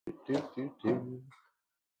do.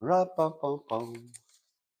 Ra-bum-bum-bum.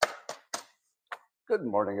 Good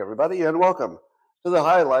morning, everybody, and welcome to the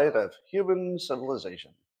highlight of human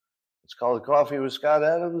civilization. It's called Coffee with Scott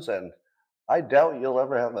Adams, and I doubt you'll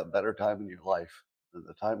ever have a better time in your life than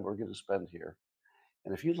the time we're going to spend here.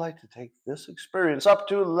 And if you'd like to take this experience up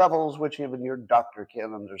to levels which even your doctor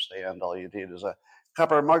can't understand, all you need is a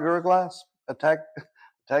cup or mug or a glass, a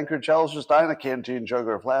tankard, chalice, or stein, a canteen, jug,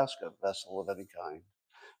 or flask, a vessel of any kind.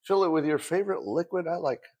 Fill it with your favorite liquid. I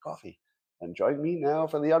like coffee. And join me now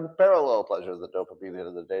for the unparalleled pleasure of the dopamine hit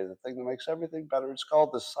of the day, the thing that makes everything better. It's called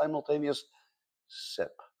the simultaneous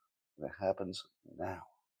sip. And it happens now.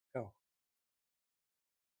 Go.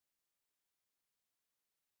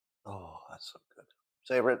 Oh, that's so good.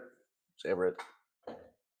 Savor it. Savor it.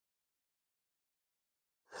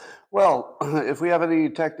 Well, if we have any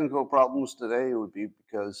technical problems today, it would be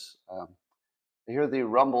because I hear the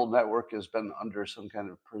Rumble network has been under some kind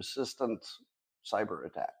of persistent cyber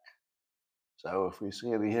attack. So if we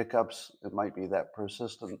see any hiccups, it might be that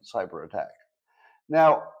persistent cyber attack.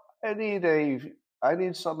 Now, I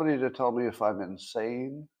need somebody to tell me if I'm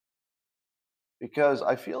insane, because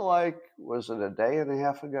I feel like, was it a day and a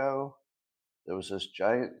half ago, there was this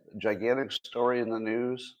gigantic story in the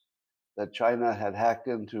news that China had hacked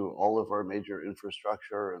into all of our major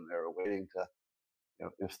infrastructure, and they were waiting to,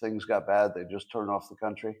 if things got bad, they'd just turn off the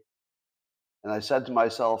country. And I said to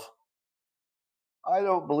myself, I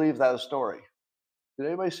don't believe that story. Did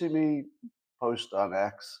anybody see me post on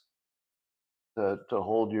X to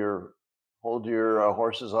hold your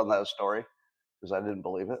horses on that story? Because I didn't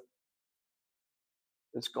believe it.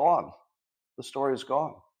 It's gone. The story is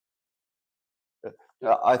gone.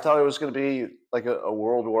 I thought it was going to be like a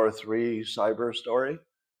World War III cyber story.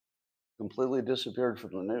 Completely disappeared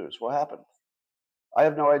from the news. What happened? I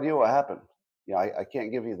have no idea what happened. I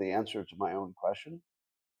can't give you the answer to my own question.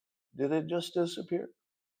 Did it just disappear?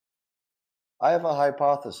 I have a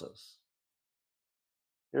hypothesis.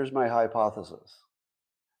 Here's my hypothesis.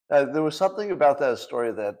 There was something about that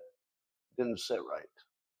story that didn't sit right.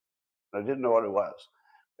 I didn't know what it was.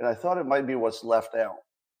 And I thought it might be what's left out.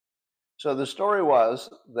 So the story was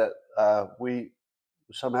that we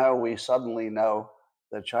suddenly know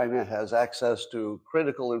that China has access to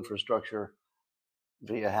critical infrastructure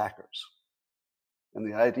via hackers. And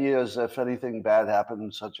the idea is if anything bad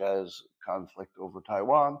happens, such as conflict over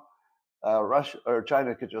Taiwan, Russia or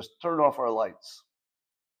China could just turn off our lights.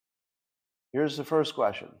 Here's the first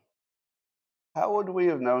question. How would we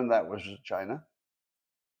have known that was China?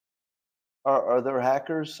 Are there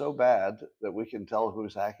hackers so bad that we can tell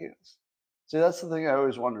who's hacking us? See, that's the thing I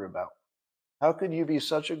always wonder about. How could you be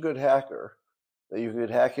such a good hacker that you could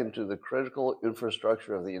hack into the critical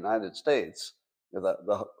infrastructure of the United States?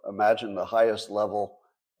 Imagine the highest level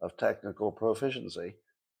of technical proficiency,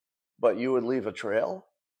 but you would leave a trail?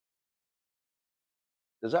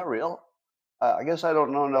 Is that real? I guess I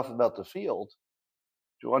don't know enough about the field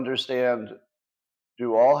to understand,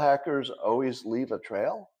 do all hackers always leave a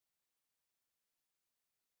trail?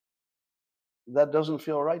 That doesn't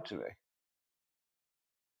feel right to me.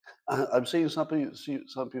 I'm seeing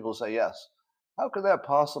some people say yes. How could that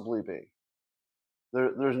possibly be?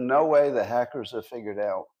 There's no way the hackers have figured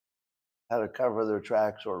out how to cover their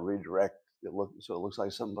tracks or redirect so it looks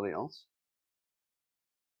like somebody else.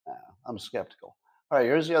 I'm skeptical. All right,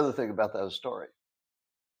 here's the other thing about that story.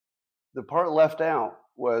 The part left out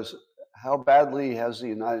was how badly has the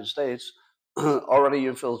United States already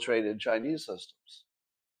infiltrated Chinese systems?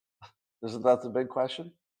 Isn't that the big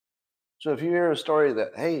question? So if you hear a story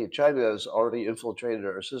that, hey, China has already infiltrated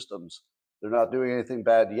our systems, they're not doing anything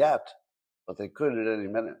bad yet, but they could at any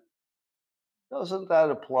minute. Doesn't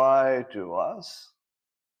that apply to us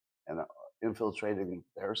and infiltrating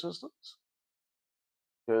their systems?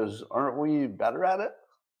 Because aren't we better at it?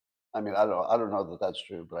 I mean, I don't know that that's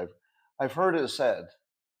true, but I've heard it said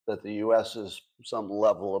that the U.S. is some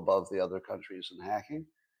level above the other countries in hacking.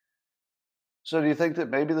 So do you think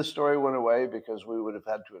that maybe the story went away because we would have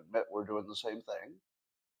had to admit we're doing the same thing?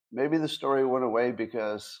 Maybe the story went away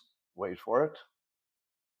because, wait for it,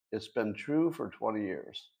 it's been true for 20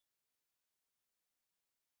 years.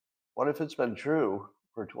 What if it's been true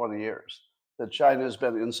for 20 years that China has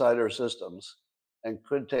been inside our systems and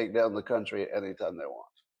could take down the country anytime they want?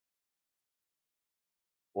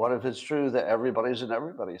 What if it's true that everybody's in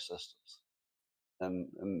everybody's systems?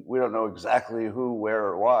 And we don't know exactly who, where,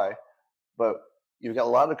 or why, but you've got a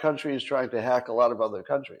lot of countries trying to hack a lot of other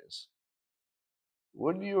countries.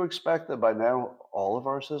 Wouldn't you expect that by now all of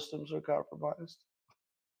our systems are compromised?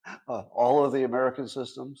 All of the American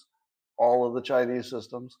systems, all of the Chinese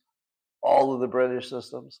systems, all of the British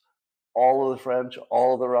systems, all of the French,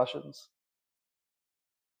 all of the Russians.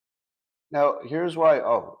 Now, here's why.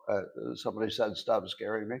 Somebody said, stop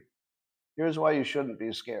scaring me. Here's why you shouldn't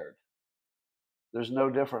be scared. There's no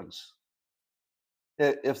difference.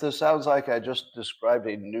 If this sounds like I just described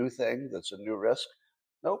a new thing that's a new risk,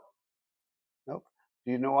 nope, nope.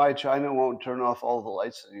 Do you know why China won't turn off all the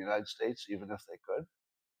lights in the United States, even if they could?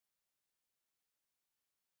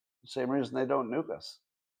 The same reason they don't nuke us.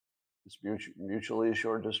 It's mutually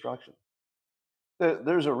assured destruction.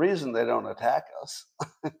 There's a reason they don't attack us.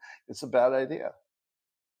 It's a bad idea.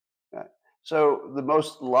 Yeah. So the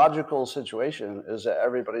most logical situation is that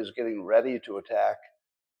everybody's getting ready to attack,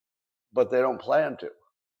 but they don't plan to.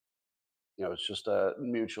 It's just a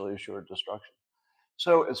mutually assured destruction.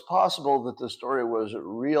 So it's possible that the story was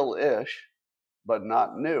real-ish, but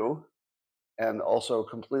not new, and also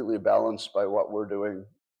completely balanced by what we're doing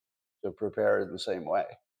to prepare in the same way.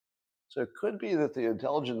 So it could be that the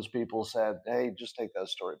intelligence people said, hey, just take that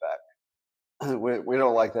story back. we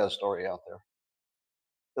don't like that story out there.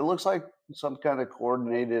 It looks like some kind of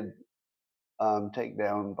coordinated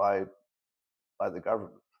takedown by the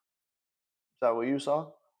government. Is that what you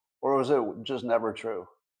saw? Or was it just never true?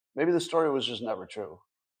 Maybe the story was just never true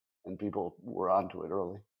and people were onto it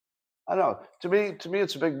early. I don't know. To me,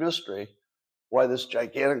 it's a big mystery why this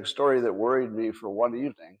gigantic story that worried me for one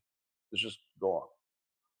evening is just gone.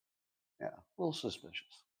 Yeah, a little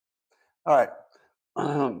suspicious. All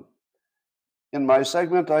right. In my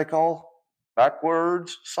segment, I call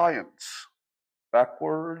Backwards Science.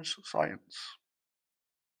 Backwards Science.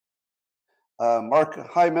 Mark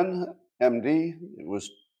Hyman, MD,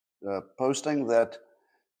 was posting that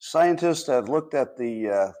scientists had looked at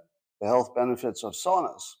the health benefits of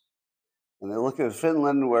saunas. And they look at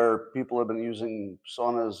Finland, where people have been using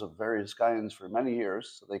saunas of various kinds for many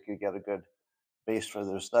years, so they could get a good base for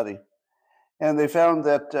their study. And they found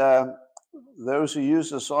that those who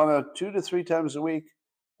used a sauna 2 to 3 times a week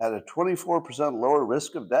had a 24% lower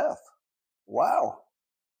risk of death. Wow.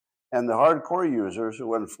 And the hardcore users who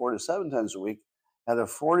went 4 to 7 times a week had a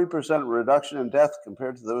 40% reduction in death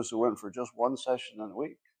compared to those who went for just one session in a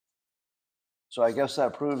week. So I guess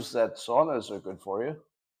that proves that saunas are good for you.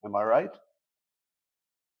 Am I right?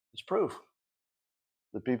 It's proof.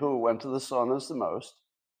 The people who went to the saunas the most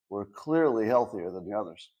were clearly healthier than the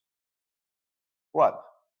others. What?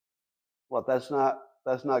 What, that's not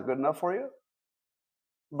good enough for you?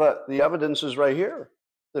 But the evidence is right here.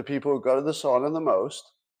 The people who go to the sauna the most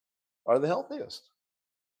are the healthiest.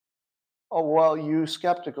 Oh, well, you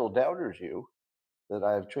skeptical doubters, you, that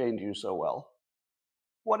I have trained you so well.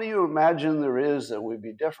 What do you imagine there is that would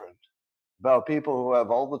be different about people who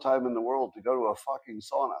have all the time in the world to go to a fucking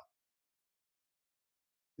sauna?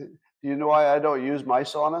 Do you know why I don't use my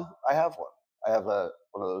sauna? I have one. I have one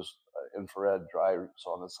of those infrared dry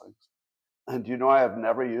sauna things. And do you know I have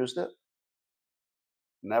never used it?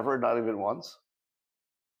 Never, not even once.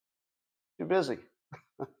 Too busy.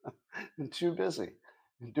 Too busy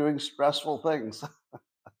doing stressful things.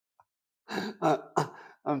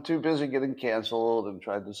 I'm too busy getting canceled and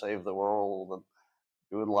trying to save the world and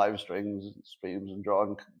doing live streams and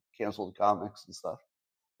drawing canceled comics and stuff.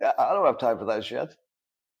 Yeah, I don't have time for that shit.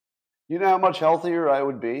 You know how much healthier I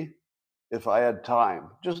would be if I had time?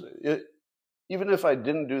 Even if I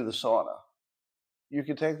didn't do the sauna, you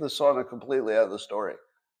could take the sauna completely out of the story.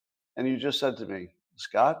 And you just said to me,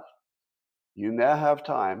 Scott, you now have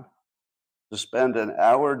time to spend an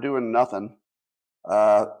hour doing nothing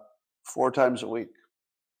 4 times a week.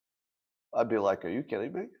 I'd be like, are you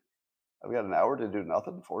kidding me? I've got an hour to do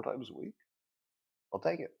nothing 4 times a week. I'll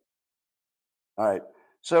take it. All right.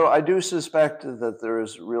 So I do suspect that there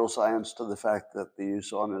is real science to the fact that the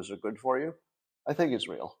saunas are good for you. I think it's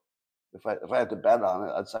real. If I had to bet on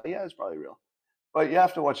it, I'd say, yeah, it's probably real. But you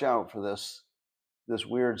have to watch out for this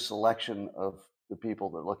weird selection of the people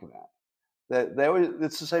they're looking at.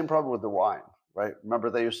 It's the same problem with the wine, right? Remember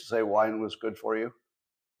they used to say wine was good for you?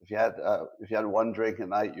 If you had one drink a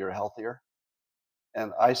night, you're healthier.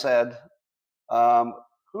 And I said,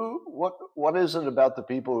 what is it about the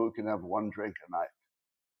people who can have one drink a night?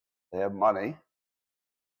 They have money.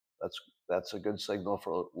 That's a good signal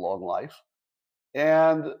for long life.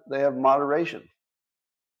 And they have moderation.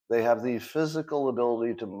 They have the physical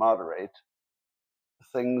ability to moderate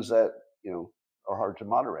things that, are hard to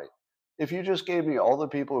moderate. If you just gave me all the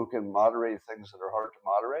people who can moderate things that are hard to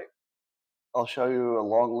moderate, I'll show you a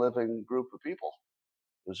long living group of people.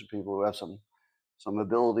 Those are people who have some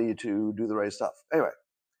ability to do the right stuff. Anyway,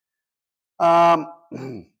 are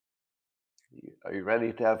you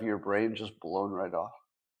ready to have your brain just blown right off?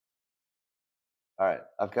 All right,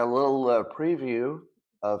 I've got a little preview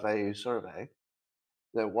of a survey.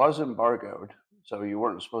 that was embargoed, so you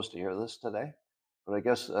weren't supposed to hear this today, but I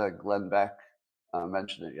guess Glenn Beck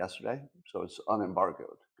mentioned it yesterday, so it's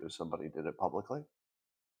unembargoed because somebody did it publicly.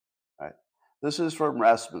 All right. This is from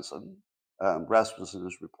Rasmussen. Rasmussen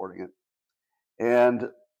is reporting it. And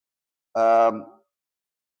so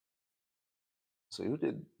who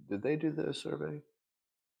did they do the survey?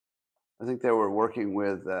 I think they were working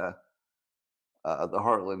with the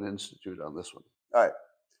Heartland Institute on this one. All right.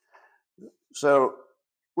 So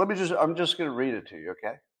I'm just going to read it to you,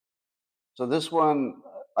 okay? So this one,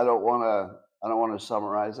 I don't want to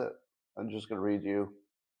summarize it. I'm just going to read you,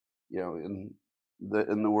 in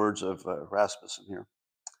the words of Rasmussen here.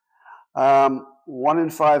 1 in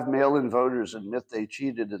 5 mail-in voters admit they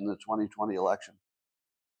cheated in the 2020 election.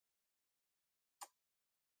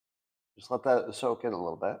 Just let that soak in a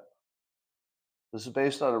little bit. This is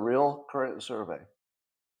based on a real current survey.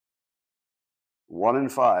 1 in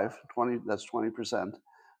 5, 20, that's 20%,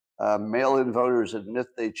 mail-in voters admit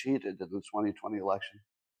they cheated in the 2020 election.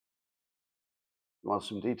 You want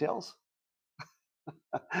some details?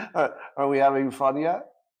 Are we having fun yet?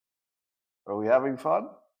 Are we having fun?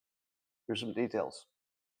 Here's some details.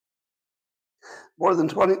 More than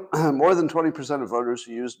 20% of voters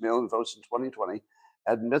who used mail-in votes in 2020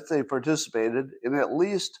 admit they participated in at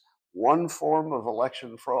least one form of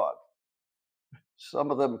election fraud.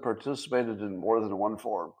 Some of them participated in more than one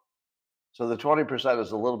form. So the 20%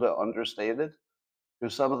 is a little bit understated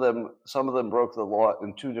because some of them broke the law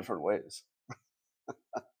in 2 different ways.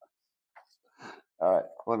 All right,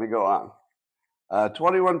 let me go on.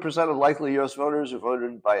 21% of likely U.S. voters who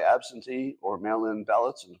voted by absentee or mail-in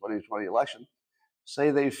ballots in 2020 election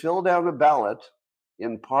say they filled out a ballot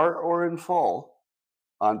in part or in full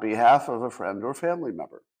on behalf of a friend or family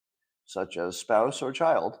member, such as spouse or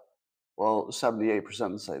child. Well,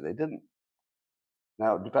 78% say they didn't.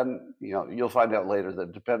 Now, you'll find out later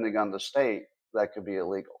that depending on the state, that could be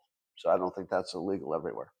illegal. So I don't think that's illegal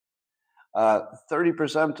everywhere.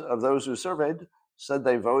 30% of those who surveyed said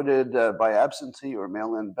they voted by absentee or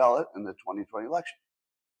mail-in ballot in the 2020 election.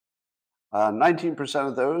 19%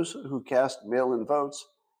 of those who cast mail-in votes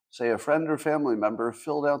say a friend or family member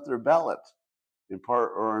filled out their ballot in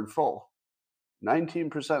part or in full.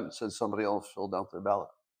 19% said somebody else filled out their ballot.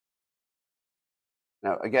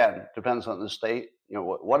 Now, again, depends on the state.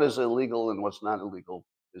 What is illegal and what's not illegal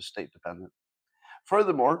is state dependent.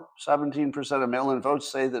 Furthermore, 17% of mail-in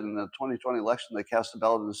votes say that in the 2020 election they cast a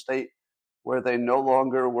ballot in a state where they no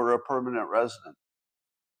longer were a permanent resident.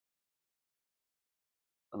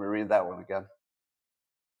 Let me read that one again.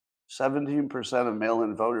 17% of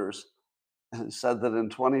mail-in voters said that in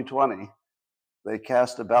 2020 they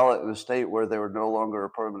cast a ballot in a state where they were no longer a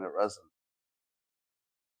permanent resident.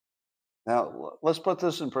 Now, let's put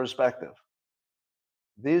this in perspective.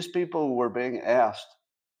 These people were being asked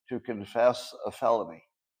to confess a felony.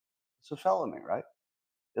 It's a felony, right?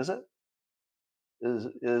 Is it?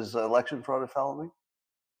 Is election fraud a felony?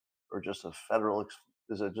 Or just a federal,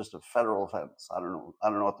 is it just a federal offense? I don't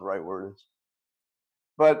know what the right word is.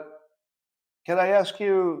 But can I ask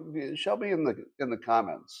you, show me in the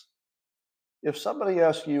comments, if somebody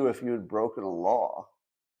asked you if you had broken a law,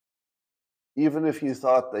 even if you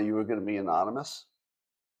thought that you were going to be anonymous,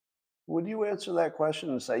 would you answer that question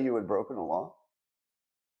and say you had broken a law?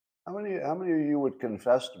 How many of you would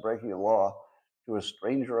confess to breaking a law to a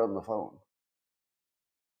stranger on the phone?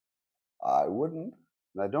 I wouldn't,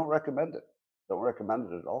 and I don't recommend it. Don't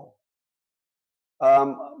recommend it at all.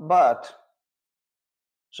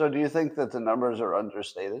 So do you think that the numbers are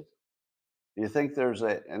understated? Do you think there's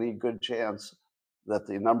any good chance that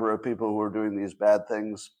the number of people who are doing these bad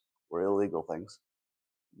things or illegal things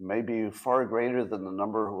may be far greater than the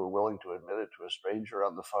number who are willing to admit it to a stranger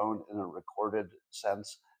on the phone in a recorded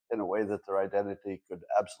sense, in a way that their identity could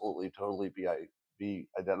absolutely, totally be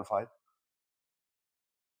identified?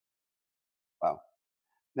 Wow.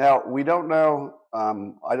 Now, we don't know,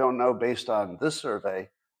 I don't know based on this survey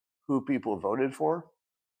who people voted for,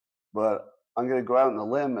 but I'm going to go out on a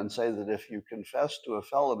limb and say that if you confess to a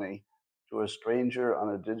felony to a stranger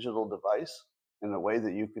on a digital device in a way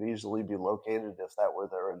that you could easily be located if that were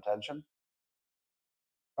their intention,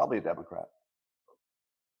 probably a Democrat.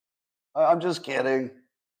 I'm just kidding.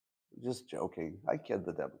 Just joking. I kid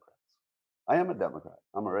the Democrats. I am a Democrat.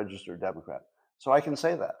 I'm a registered Democrat. So I can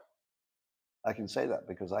say that. I can say that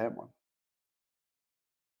because I am one.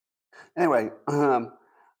 Anyway,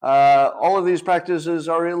 all of these practices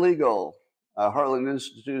are illegal. Heartland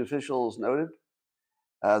Institute officials noted.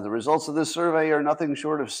 The results of this survey are nothing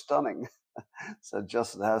short of stunning, said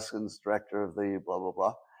Justin Haskins, director of the blah, blah,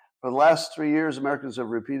 blah. For the last 3 years, Americans have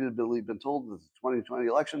repeatedly been told that the 2020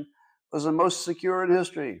 election was the most secure in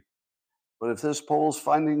history. But if this poll's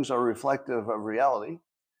findings are reflective of reality,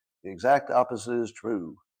 the exact opposite is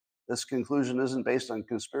true. This conclusion isn't based on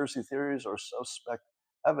conspiracy theories or suspect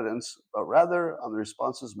evidence, but rather on the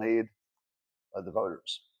responses made by the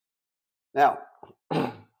voters. Now,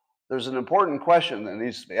 there's an important question that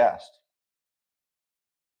needs to be asked.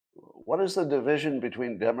 What does the division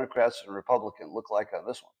between Democrats and Republicans look like on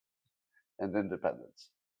this one and independents?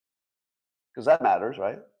 Because that matters,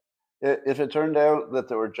 right? If it turned out that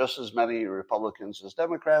there were just as many Republicans as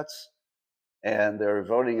Democrats, and they were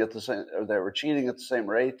voting at the same, or they were cheating at the same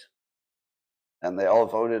rate, and they all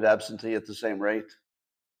voted absentee at the same rate,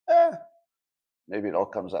 maybe it all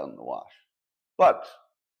comes out in the wash. But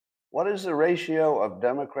what is the ratio of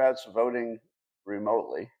Democrats voting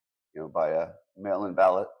remotely, by a mail-in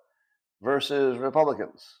ballot, versus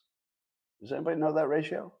Republicans? Does anybody know that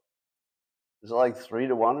ratio? Is it like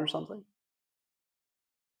 3-1 or something?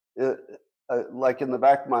 Like in the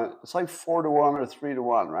back of my, it's like 4-1 or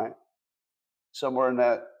 3-1, right? Somewhere in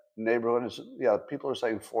that neighborhood. Yeah, people are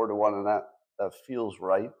saying 4-1, and that feels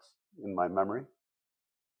right in my memory.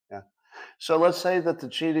 Yeah. So let's say that the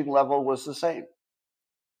cheating level was the same.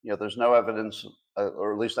 There's no evidence,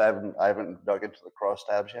 or at least I haven't dug into the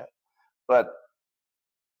crosstabs yet. But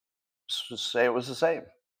say it was the same.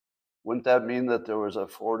 Wouldn't that mean that there was a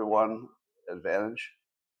 4-1 advantage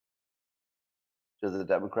to the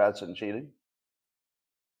Democrats in cheating?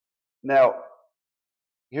 Now,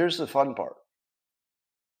 here's the fun part.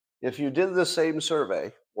 If you did the same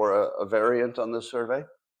survey, or a variant on this survey,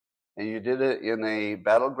 and you did it in a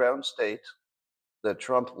battleground state that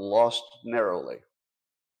Trump lost narrowly,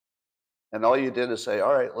 and all you did is say,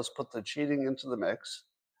 all right, let's put the cheating into the mix.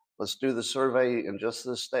 Let's do the survey in just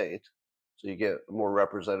this state, so you get more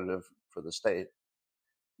representative for the state.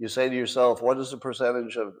 You say to yourself, what is the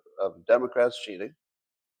percentage of Democrats cheating?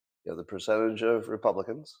 You have the percentage of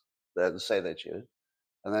Republicans that say they cheated.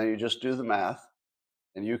 And then you just do the math,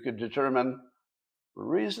 and you could determine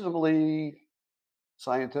reasonably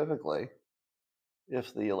scientifically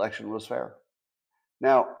if the election was fair.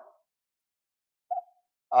 Now,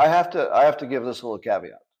 I have to give this a little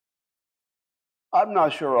caveat. I'm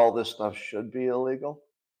not sure all this stuff should be illegal.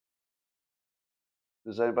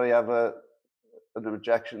 Does anybody have an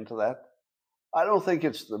objection to that? I don't think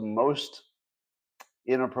it's the most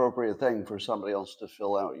inappropriate thing for somebody else to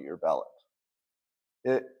fill out your ballot.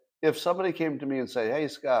 If somebody came to me and say, hey,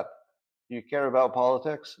 Scott, do you care about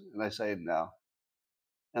politics? And I say, no.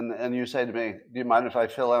 And you say to me, do you mind if I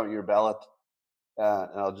fill out your ballot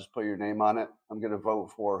and I'll just put your name on it? I'm going to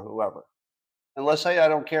vote for whoever. And let's say I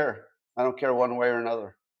don't care. I don't care one way or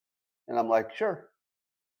another. And I'm like, sure.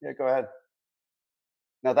 Yeah, go ahead.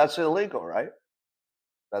 Now that's illegal, right?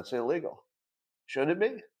 That's illegal. Should it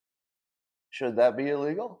be? Should that be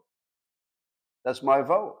illegal? That's my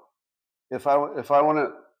vote. If I want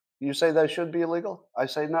to, you say that should be illegal? I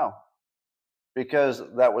say no, because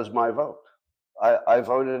that was my vote. I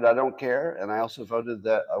voted I don't care, and I also voted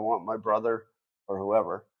that I want my brother or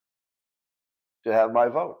whoever to have my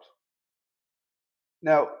vote.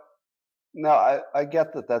 Now I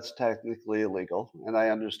get that that's technically illegal, and I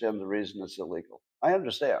understand the reason it's illegal. I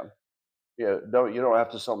understand. You don't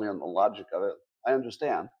have to sell me on the logic of it. I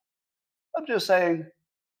understand. I'm just saying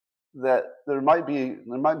that there might be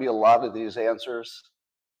a lot of these answers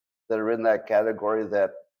that are in that category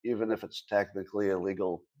that even if it's technically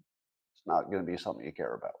illegal, it's not going to be something you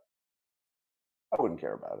care about. I wouldn't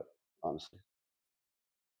care about it, honestly.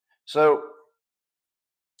 So,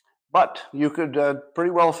 but you could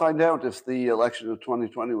pretty well find out if the election of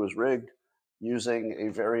 2020 was rigged using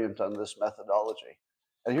a variant on this methodology.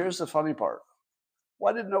 And here's the funny part.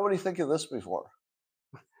 Why did nobody think of this before?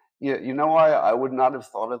 You know why I would not have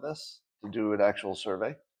thought of this to do an actual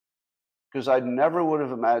survey? Because I never would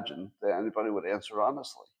have imagined that anybody would answer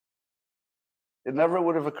honestly. It never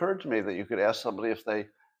would have occurred to me that you could ask somebody if they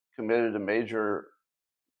committed a major,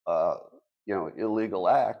 illegal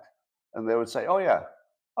act, and they would say, "Oh yeah,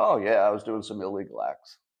 I was doing some illegal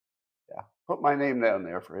acts. Yeah, put my name down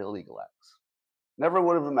there for illegal acts." Never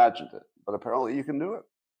would have imagined it, but apparently you can do it.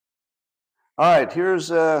 All right,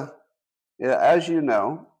 here's, as you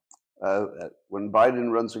know, when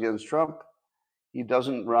Biden runs against Trump, he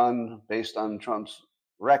doesn't run based on Trump's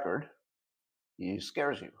record. He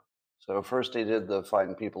scares you. So first he did the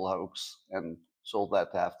Find People hoax and sold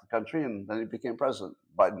that to half the country, and then he became president.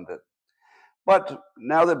 Biden did. But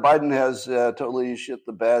now that Biden has totally shit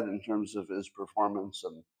the bed in terms of his performance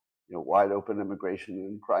and wide open immigration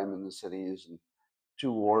and crime in the cities and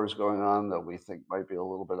 2 wars going on that we think might be a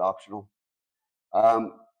little bit optional,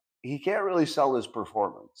 he can't really sell his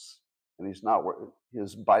performance. and he's not working.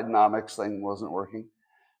 His Bidenomics thing wasn't working.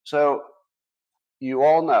 So you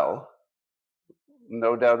all know,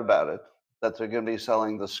 no doubt about it, that they're going to be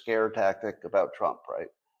selling the scare tactic about Trump, right?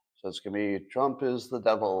 So it's going to be Trump is the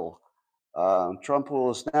devil. Trump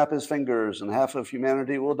will snap his fingers and half of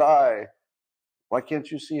humanity will die. Why can't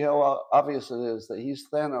you see how obvious it is that he's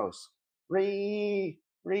Thanos? Ree.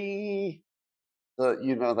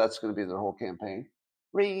 You know that's going to be their whole campaign.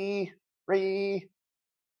 Ree.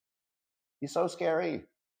 He's so scary.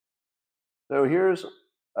 So here's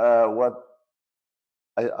what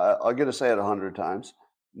I'm going to say it 100 times.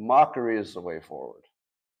 Mockery is the way forward.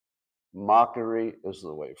 Mockery is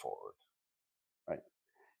the way forward, right?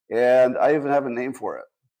 And I even have a name for it,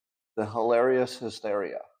 the hilarious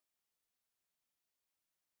hysteria.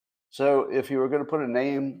 So if you were going to put a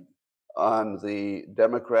name on the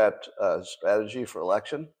Democrat strategy for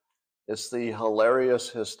election, it's the hilarious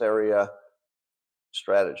hysteria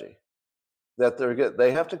strategy. That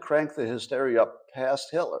they have to crank the hysteria up past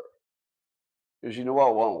Hitler. Because you know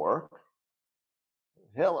what won't work?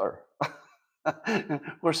 Hitler.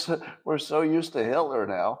 we're so used to Hitler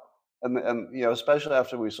now, and you know, especially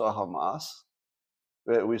after we saw Hamas,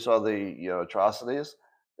 we saw the atrocities.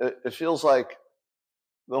 It feels like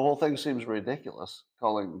the whole thing seems ridiculous,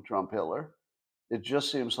 calling Trump Hitler. It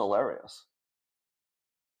just seems hilarious.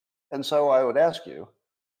 And so I would ask you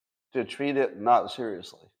to treat it not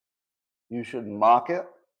seriously. You should mock it,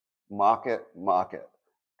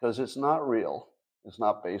 because it's not real. It's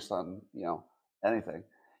not based on anything.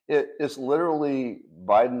 It's literally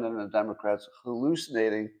Biden and the Democrats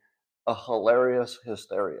hallucinating a hilarious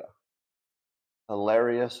hysteria.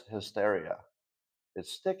 Hilarious hysteria.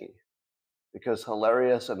 It's sticky because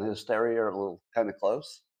hilarious and hysteria are a little kind of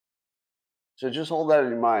close. So just hold that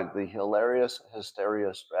in mind, the hilarious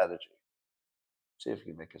hysteria strategy. See if you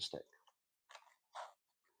can make it stick.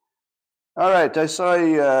 All right, I saw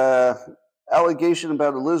a allegation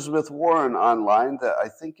about Elizabeth Warren online that I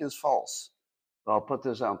think is false. So I'll put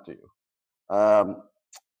this out to you.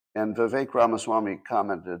 And Vivek Ramaswamy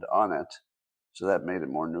commented on it, so that made it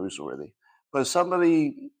more newsworthy. But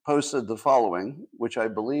somebody posted the following, which I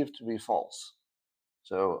believe to be false.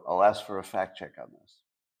 So I'll ask for a fact check on this.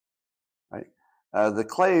 Right? The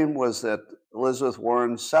claim was that Elizabeth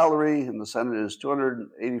Warren's salary in the Senate is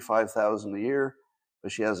 $285,000 a year,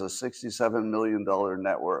 but she has a $67 million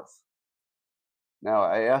net worth. Now,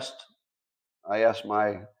 I asked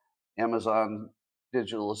my Amazon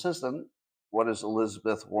digital assistant, what is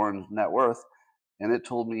Elizabeth Warren's net worth? And it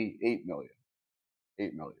told me 8 million.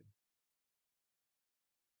 8 million.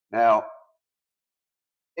 Now,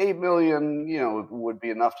 8 million, would be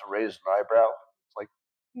enough to raise an eyebrow. It's like,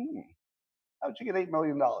 how'd you get $8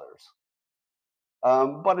 million?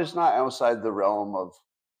 But it's not outside the realm of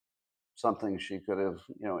something she could have,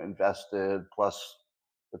 invested, plus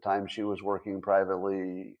the time she was working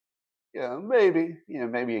privately. Yeah, maybe you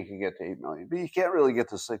can get to 8 million, but you can't really get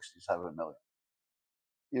to 67 million.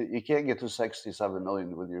 You can't get to 67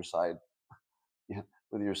 million with your side,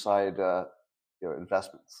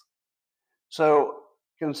 investments. So,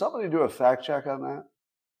 can somebody do a fact check on that?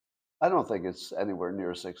 I don't think it's anywhere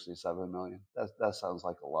near 67 million. That sounds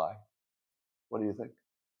like a lie. What do you think?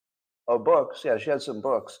 Oh, books. Yeah, she had some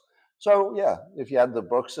books. So yeah, if you had the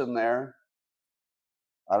books in there,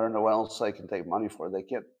 I don't know what else they can take money for.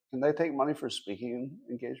 Can they take money for speaking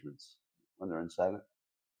engagements when they're in Senate?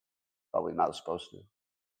 Probably not supposed to.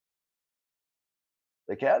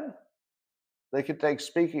 They can? They could take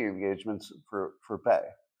speaking engagements for pay.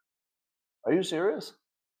 Are you serious?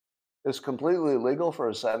 It's completely illegal for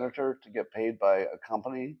a senator to get paid by a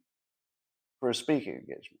company for a speaking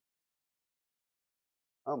engagement.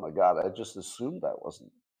 Oh my God, I just assumed that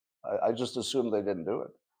wasn't. I just assumed they didn't do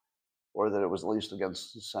it, or that it was at least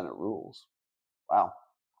against the Senate rules. Wow.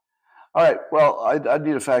 All right, well, I'd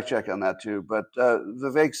need a fact check on that too, but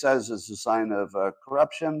Vivek says it's a sign of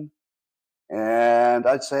corruption, and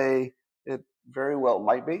I'd say it very well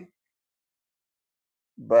might be,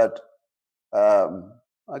 but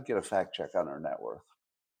I'd get a fact check on her net worth.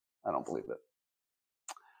 I don't believe it.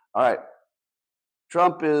 All right.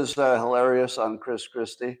 Trump is hilarious on Chris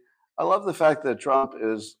Christie. I love the fact that Trump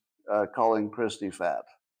is calling Christie fat.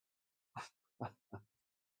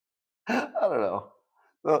 I don't know.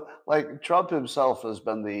 Well, like Trump himself has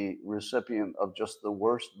been the recipient of just the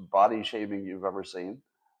worst body shaming you've ever seen,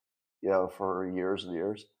 for years and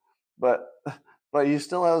years. But he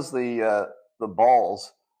still has the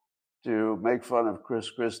balls to make fun of Chris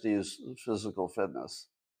Christie's physical fitness.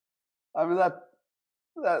 I mean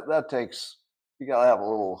that takes, you gotta have a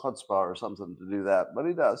little chutzpah or something to do that, but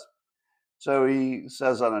he does. So he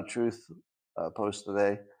says on a Truth post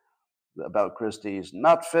today, about Christie's,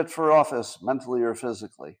 not fit for office mentally or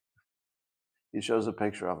physically. He shows a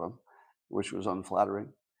picture of him, which was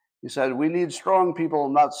unflattering. He said, "We need strong people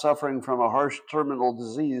not suffering from a harsh terminal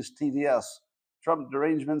disease, TDS, Trump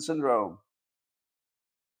derangement syndrome."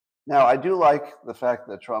 Now, I do like the fact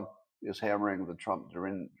that Trump is hammering the Trump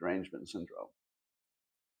derangement syndrome,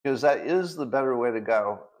 because that is the better way to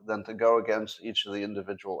go than to go against each of the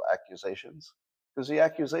individual accusations, because the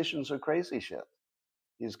accusations are crazy shit.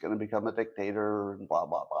 He's going to become a dictator and blah,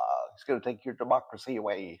 blah, blah. He's going to take your democracy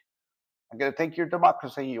away. I'm going to take your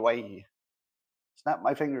democracy away. Snap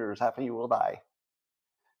my fingers, half of you will die.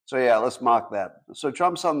 So yeah, let's mock that. So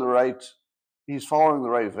Trump's on the right. He's following the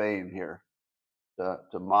right vein here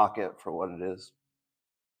to mock it for what it is.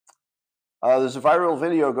 There's a viral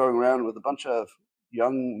video going around with a bunch of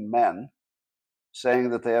young men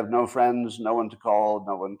saying that they have no friends, no one to call,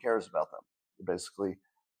 no one cares about them. They're basically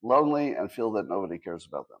lonely and feel that nobody cares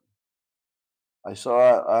about them. I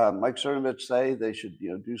saw Mike Cernovich say they should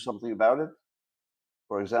do something about it.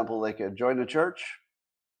 For example, they could join a church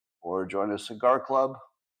or join a cigar club,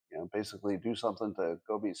 basically do something to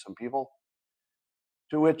go meet some people.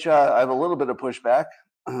 To which I have a little bit of pushback.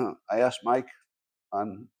 I asked Mike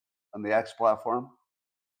on the X platform,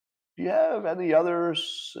 do you have any other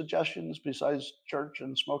suggestions besides church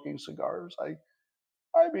and smoking cigars? I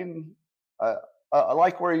mean, I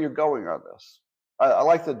like where you're going on this. I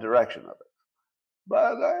like the direction of it,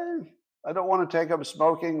 but I don't want to take up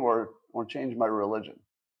smoking or change my religion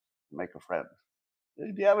to make a friend.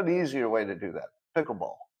 Do you have an easier way to do that?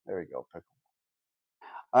 Pickleball. There you go,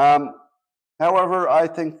 pickleball. However, I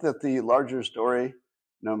think that the larger story,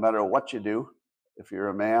 no matter what you do, if you're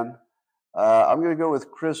a man, I'm going to go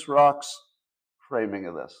with Chris Rock's framing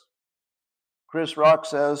of this. Chris Rock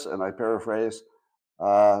says, and I paraphrase,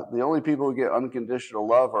 the only people who get unconditional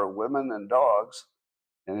love are women and dogs.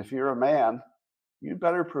 And if you're a man, you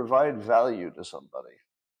better provide value to somebody,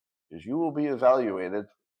 because you will be evaluated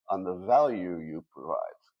on the value you provide.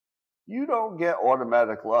 You don't get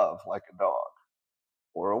automatic love like a dog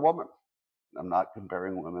or a woman. I'm not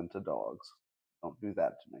comparing women to dogs. Don't do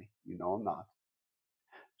that to me. You know I'm not.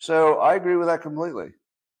 So I agree with that completely.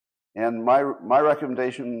 And my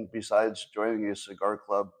recommendation, besides joining a cigar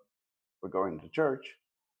club or going to church,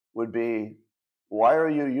 would be, why are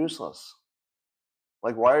you useless?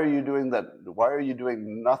 Like, why are you doing that? Why are you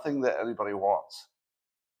doing nothing that anybody wants?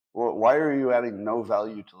 Or why are you adding no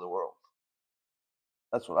value to the world?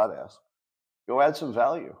 That's what I'd ask. Go add some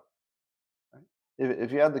value. Right?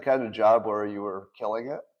 If you had the kind of job where you were killing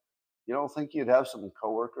it, you don't think you'd have some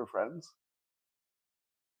coworker friends?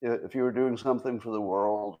 If you were doing something for the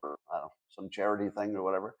world, or I don't know, some charity thing or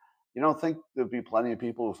whatever, you don't think there'd be plenty of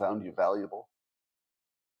people who found you valuable?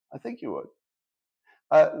 I think you would.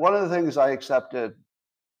 One of the things I accepted,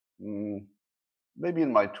 maybe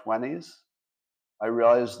in my 20s, I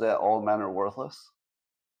realized that all men are worthless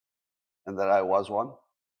and that I was one.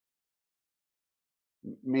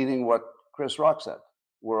 Meaning what Chris Rock said,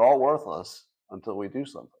 we're all worthless until we do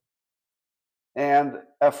something. And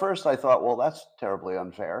at first I thought, well, that's terribly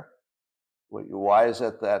unfair. Why is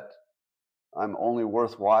it that I'm only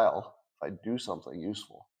worthwhile if I do something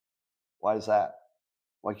useful? Why is that?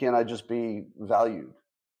 Why can't I just be valued?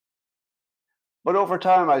 But over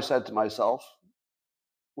time, I said to myself,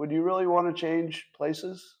 would you really want to change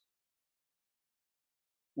places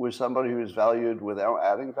with somebody who is valued without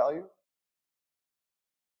adding value?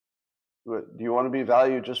 Do you want to be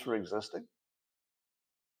valued just for existing?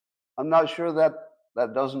 I'm not sure that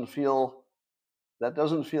doesn't feel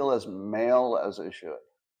as male as it should.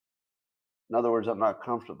 In other words, I'm not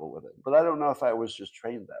comfortable with it. But I don't know if I was just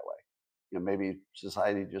trained that way. Maybe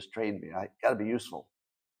society just trained me. I got to be useful,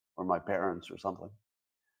 or my parents or something.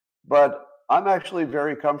 But I'm actually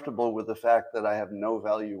very comfortable with the fact that I have no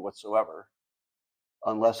value whatsoever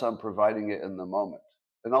unless I'm providing it in the moment.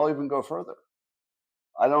 And I'll even go further.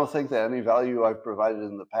 I don't think that any value I've provided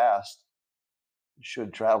in the past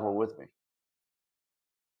should travel with me.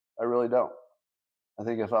 I really don't. I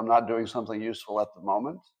think if I'm not doing something useful at the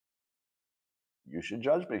moment, you should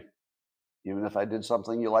judge me, even if I did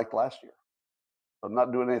something you liked last year. If I'm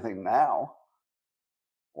not doing anything now,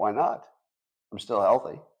 why not? I'm still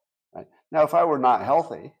healthy. Right? Now, if I were not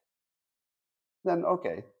healthy, then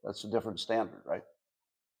okay, that's a different standard, right?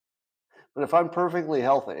 But if I'm perfectly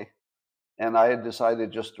healthy and I had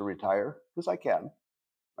decided just to retire, because I can,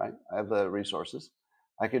 right? I have the resources.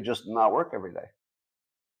 I could just not work every day.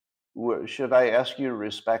 Should I ask you to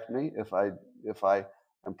respect me if I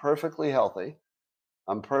am perfectly healthy,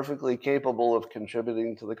 I'm perfectly capable of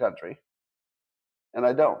contributing to the country, and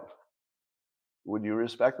I don't? Would you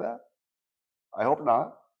respect that? I hope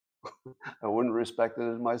not. I wouldn't respect it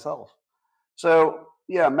in myself. So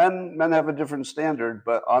yeah, men have a different standard,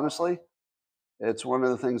 but honestly, it's one of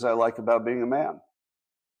the things I like about being a man.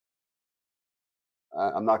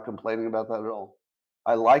 I'm not complaining about that at all.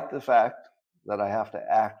 I like the fact that I have to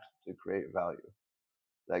act to create value.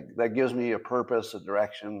 That gives me a purpose, a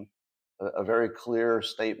direction, a very clear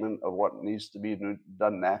statement of what needs to be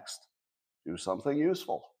done next. Do something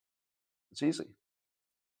useful. It's easy.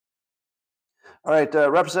 All right,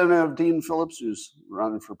 Representative Dean Phillips, who's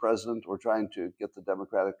running for president or trying to get the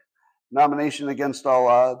Democratic nomination against all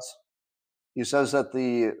odds. He says that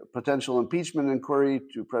the potential impeachment inquiry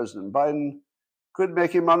to President Biden could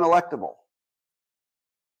make him unelectable.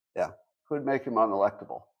 Yeah, could make him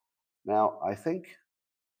unelectable. Now, I think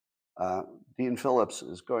Dean Phillips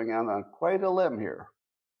is going out on quite a limb here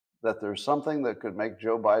that there's something that could make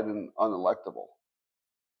Joe Biden unelectable.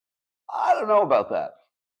 I don't know about that.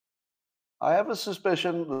 I have a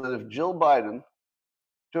suspicion that if Jill Biden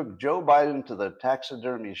took Joe Biden to the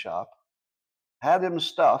taxidermy shop, had him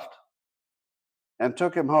stuffed, and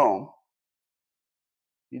took him home,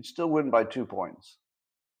 he'd still win by 2 points.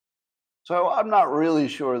 So I'm not really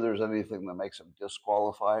sure there's anything that makes him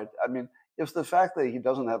disqualified. I mean, if the fact that he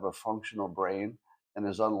doesn't have a functional brain and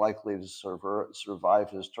is unlikely to survive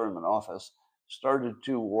his term in office, started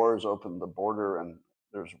 2 wars, opened the border, and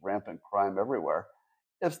there's rampant crime everywhere,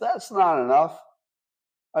 if that's not enough,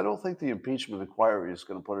 I don't think the impeachment inquiry is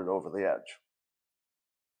going to put it over the edge.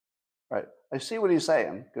 Right. I see what he's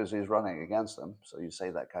saying because he's running against him. So you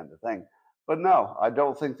say that kind of thing. But no, I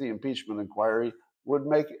don't think the impeachment inquiry would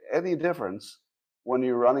make any difference when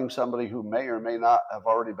you're running somebody who may or may not have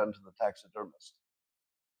already been to the taxidermist.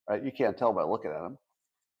 Right? You can't tell by looking at him.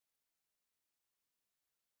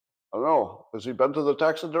 I don't know. Has he been to the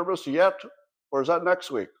taxidermist yet? Or is that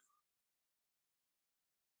next week?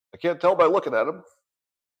 I can't tell by looking at him.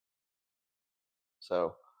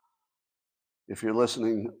 So if you're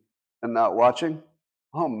listening and not watching,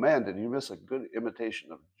 oh man, did you miss a good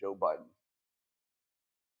imitation of Joe Biden?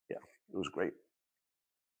 Yeah, it was great.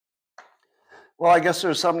 Well, I guess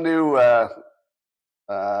there's some new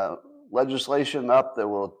legislation up that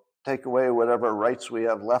will take away whatever rights we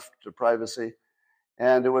have left to privacy,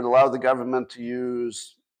 and it would allow the government to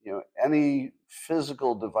use any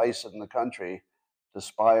physical device in the country to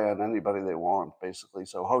spy on anybody they want, basically.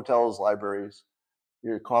 So hotels, libraries,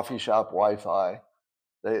 your coffee shop Wi-Fi,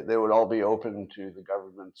 they would all be open to the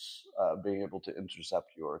government's being able to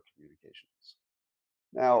intercept your communications.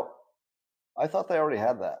 Now, I thought they already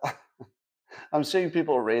had that. I'm seeing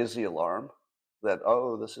people raise the alarm that,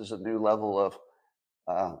 oh, this is a new level of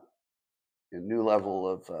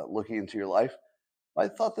looking into your life. I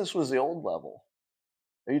thought this was the old level.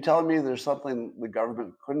 Are you telling me there's something the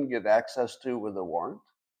government couldn't get access to with a warrant?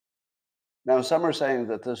 Now, some are saying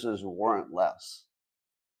that this is warrantless,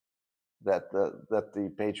 that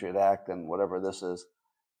the Patriot Act and whatever this is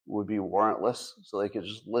would be warrantless, so they could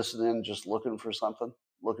just listen in, just looking for something,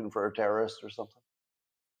 looking for a terrorist or something.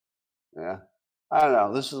 Yeah, I don't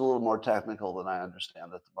know. This is a little more technical than I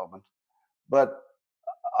understand at the moment, but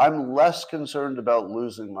I'm less concerned about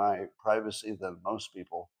losing my privacy than most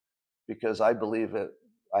people because I believe it.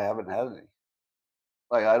 I haven't had any.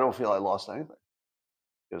 Like, I don't feel I lost anything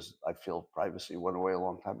because I feel privacy went away a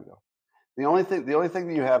long time ago. The only thing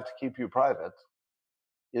that you have to keep you private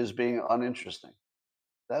is being uninteresting.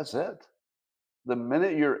 That's it. The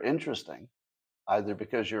minute you're interesting, either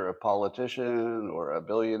because you're a politician or a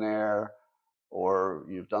billionaire or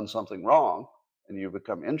you've done something wrong and you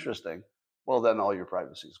become interesting, well, then all your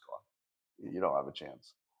privacy is gone. You don't have a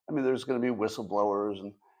chance. I mean, there's going to be whistleblowers,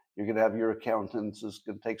 and you're going to have your accountants is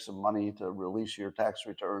going to take some money to release your tax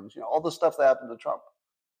returns. All the stuff that happened to Trump.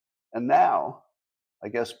 And now, I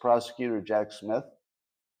guess prosecutor Jack Smith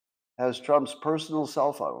has Trump's personal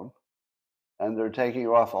cell phone, and they're taking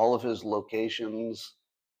off all of his locations,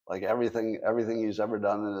 like everything he's ever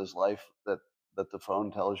done in his life that the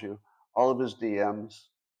phone tells you, all of his DMs.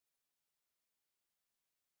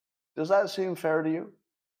 Does that seem fair to you?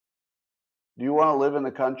 Do you want to live in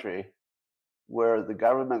a country where the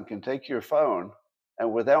government can take your phone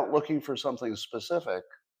and without looking for something specific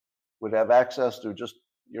would have access to just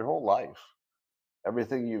your whole life,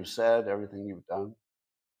 everything you've said, everything you've done?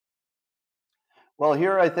 Well,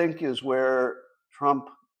 here I think is where Trump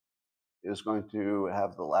is going to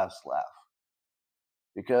have the last laugh,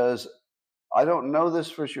 because I don't know this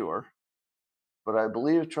for sure, but I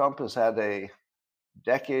believe Trump has had a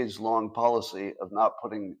decades-long policy of not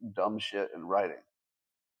putting dumb shit in writing.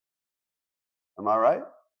 Am I right?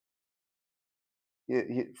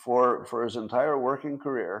 For his entire working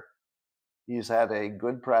career, he's had a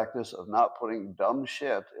good practice of not putting dumb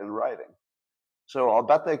shit in writing. So I'll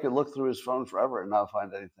bet they could look through his phone forever and not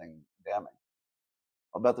find anything damning.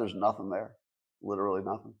 I'll bet there's nothing there, literally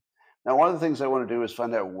nothing. Now, one of the things I want to do is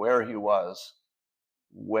find out where he was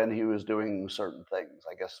when he was doing certain things.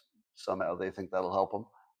 I guess somehow they think that'll help him.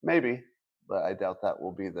 Maybe, but I doubt that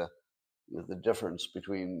will be the difference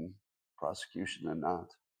between prosecution and not.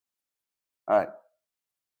 All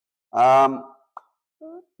right.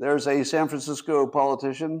 There's a San Francisco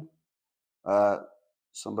politician, uh,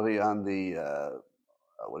 somebody on the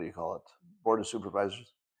what do you call it, Board of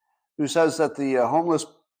Supervisors, who says that the homeless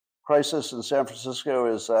crisis in San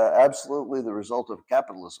Francisco is absolutely the result of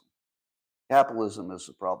capitalism. Capitalism is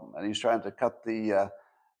the problem, and he's trying to cut the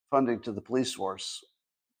funding to the police force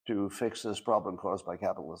to fix this problem caused by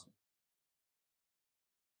capitalism.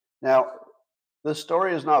 Now, this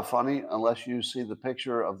story is not funny unless you see the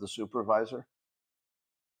picture of the supervisor.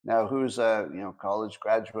 Now, who's a college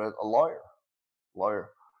graduate, a lawyer,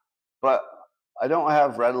 but I don't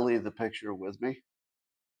have readily the picture with me.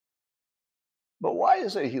 But why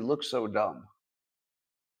is it he looks so dumb?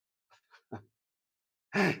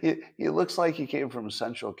 He looks like he came from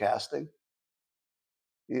Central Casting.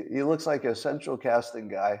 He looks like a Central Casting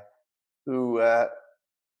guy who,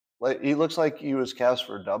 he looks like he was cast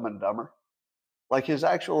for Dumb and Dumber. Like his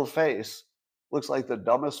actual face looks like the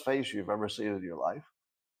dumbest face you've ever seen in your life.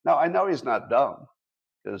 Now, I know he's not dumb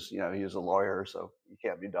because, he's a lawyer, so you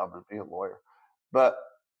can't be dumb and be a lawyer. But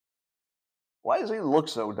why does he look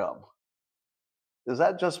so dumb? Is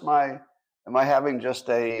that just am I having just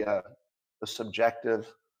a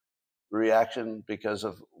subjective reaction because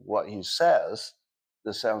of what he says?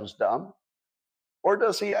 This sounds dumb. Or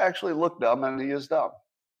does he actually look dumb and he is dumb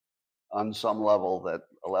on some level that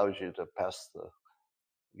allows you to pass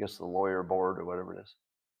the lawyer board or whatever it is?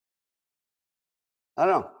 I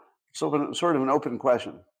don't know. So sort of an open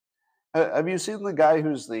question. Have you seen the guy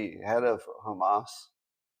who's the head of Hamas,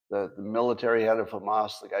 the military head of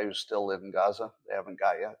Hamas, the guy who's still in Gaza? They haven't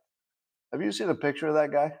got yet. Have you seen a picture of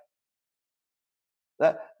that guy?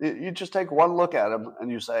 That you just take one look at him and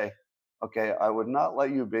you say, okay, I would not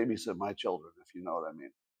let you babysit my children, if you know what I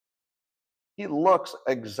mean. He looks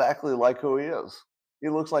exactly like who he is. He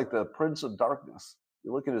looks like the Prince of Darkness.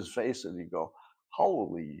 You look at his face and you go,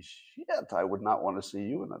 holy shit, I would not want to see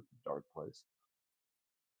you in a dark place.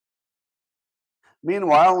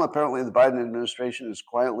 Meanwhile, apparently the Biden administration is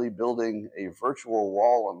quietly building a virtual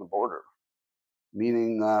wall on the border,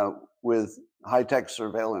 meaning with high-tech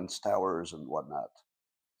surveillance towers and whatnot.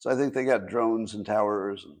 So I think they got drones and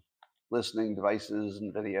towers and listening devices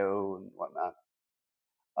and video and whatnot.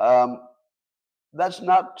 That's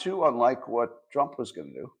not too unlike what Trump was going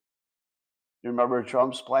to do. You remember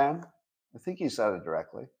Trump's plan? I think he said it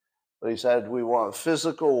directly. But he said, we want a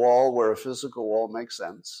physical wall where a physical wall makes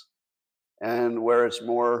sense. And where it's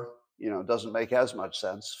more, doesn't make as much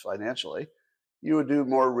sense financially, you would do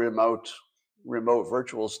more remote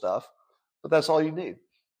virtual stuff. But that's all you need.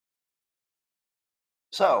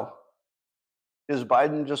 So, is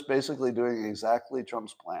Biden just basically doing exactly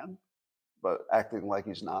Trump's plan, but acting like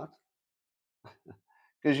he's not?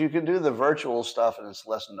 Because you can do the virtual stuff and it's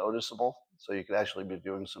less noticeable. So you could actually be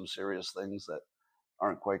doing some serious things that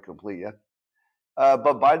aren't quite complete yet.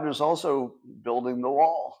 But Biden is also building the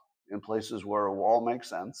wall in places where a wall makes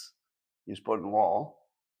sense. He's putting a wall.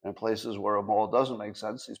 In places where a wall doesn't make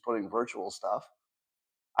sense, he's putting virtual stuff.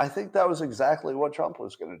 I think that was exactly what Trump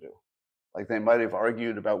was going to do. Like they might have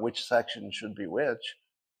argued about which section should be which,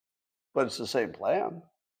 but it's the same plan.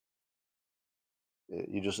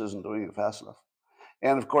 He just isn't doing it fast enough.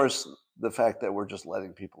 And of course, the fact that we're just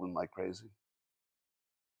letting people in like crazy.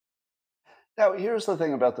 Now, here's the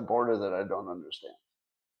thing about the border that I don't understand.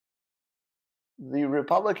 The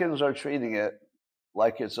Republicans are treating it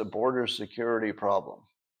like it's a border security problem.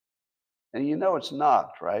 And it's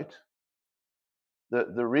not, right?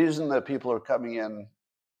 The reason that people are coming in,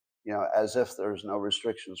 as if there's no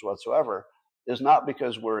restrictions whatsoever, is not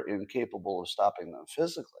because we're incapable of stopping them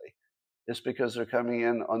physically. It's because they're coming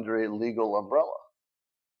in under a legal umbrella,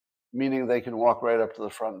 meaning they can walk right up to the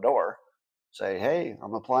front door, say, hey,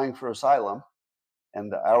 I'm applying for asylum,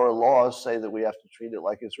 and our laws say that we have to treat it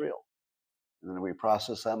like it's real. And then we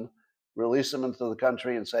process them, release them into the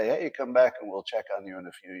country, and say, hey, come back and we'll check on you in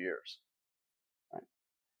a few years. Right?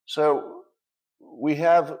 So we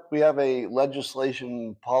have a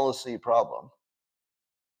legislation policy problem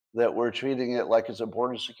that we're treating it like it's a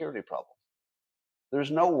border security problem.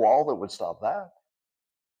 There's no wall that would stop that.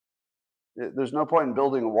 There's no point in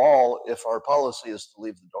building a wall if our policy is to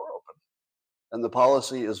leave the door open. And the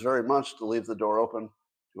policy is very much to leave the door open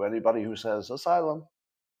to anybody who says asylum.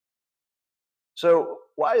 So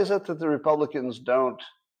why is it that the Republicans don't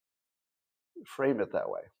frame it that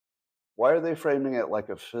way? Why are they framing it like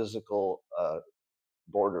a physical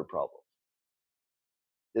border problem?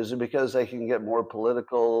 Is it because they can get more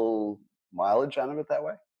political mileage out of it that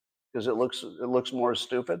way? Because it looks more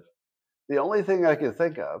stupid. The only thing I can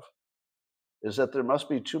think of is that there must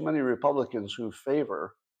be too many Republicans who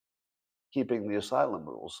favor keeping the asylum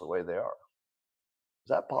rules the way they are. Is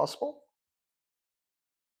that possible?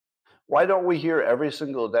 Why don't we hear every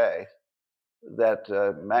single day that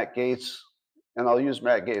Matt Gates, and I'll use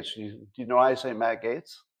Matt Gates. Do you know why I say Matt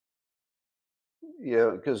Gates?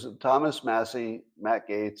 Yeah, because Thomas Massey, Matt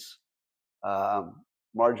Gates,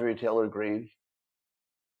 Marjorie Taylor Greene,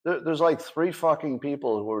 there's like three fucking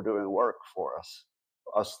people who are doing work for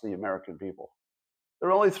us, the American people. There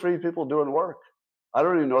are only three people doing work. I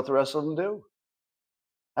don't even know what the rest of them do.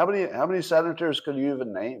 How many senators could you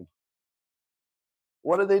even name?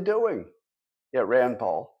 What are they doing? Yeah, Rand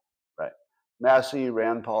Paul, right? Massey,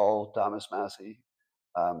 Rand Paul, Thomas Massey,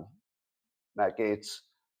 um, Matt Gates.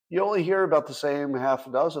 You only hear about the same half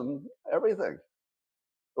a dozen everything.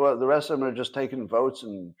 Well, the rest of them are just taking votes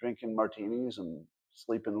and drinking martinis and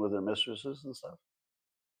sleeping with their mistresses and stuff.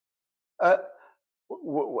 Uh,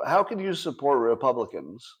 how can you support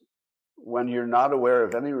Republicans when you're not aware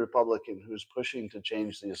of any Republican who's pushing to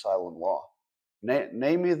change the asylum law?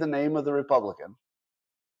 Name me the name of the Republican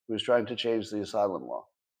who's trying to change the asylum law.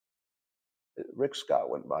 Rick Scott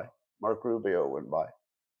went by. Mark Rubio went by.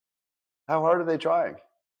 How hard are they trying?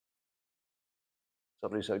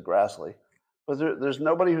 Somebody said Grassley. But there's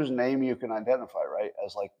nobody whose name you can identify, right?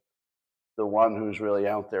 As like the one who's really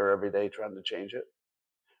out there every day trying to change it.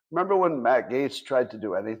 Remember when Matt Gates tried to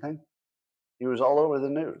do anything? He was all over the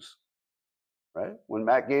news, right? When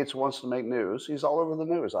Matt Gates wants to make news, he's all over the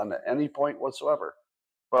news on any point whatsoever.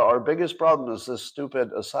 But our biggest problem is this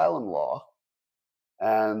stupid asylum law,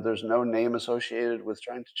 and there's no name associated with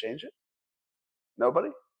trying to change it. Nobody?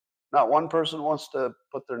 Not one person wants to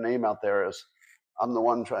put their name out there as I'm the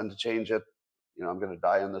one trying to change it. I'm going to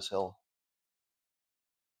die on this hill.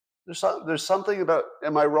 There's something about,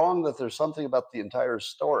 am I wrong that there's something about the entire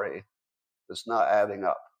story that's not adding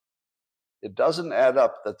up? It doesn't add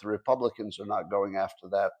up that the Republicans are not going after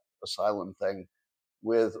that asylum thing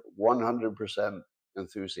with 100%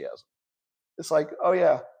 enthusiasm. It's like, oh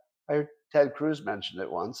yeah, I heard Ted Cruz mention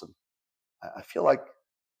it once, and I feel like,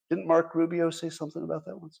 didn't Mark Rubio say something about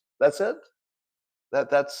that once? That's it.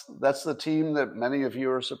 That's the team that many of you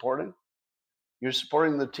are supporting. You're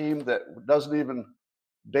supporting the team that doesn't even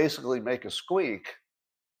basically make a squeak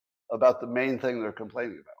about the main thing they're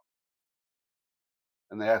complaining about,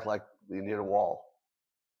 and they act like they need a wall.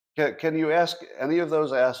 Can you ask any of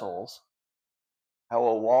those assholes how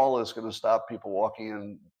a wall is going to stop people walking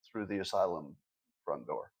in through the asylum front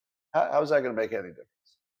door? How is that going to make any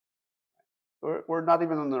difference? We're not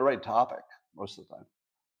even on the right topic most of the time.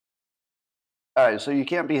 All right, so you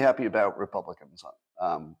can't be happy about Republicans.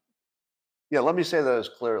 Yeah, let me say that as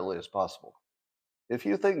clearly as possible. If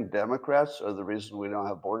you think Democrats are the reason we don't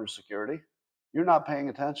have border security, you're not paying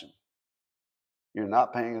attention. You're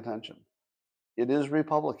not paying attention. It is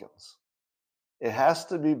Republicans. It has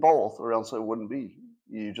to be both, or else it wouldn't be.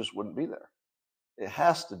 You just wouldn't be there. It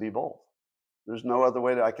has to be both. There's no other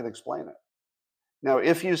way that I can explain it. Now,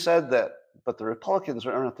 if you said that, but the Republicans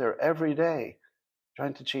are out there every day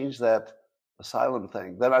trying to change that asylum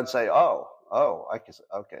thing, then I'd say, I can say,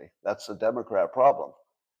 okay, that's a Democrat problem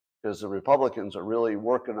because the Republicans are really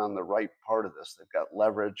working on the right part of this. They've got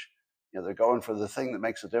leverage. They're going for the thing that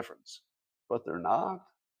makes a difference, but they're not.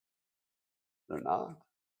 They're not.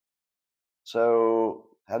 So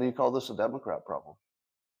how do you call this a Democrat problem?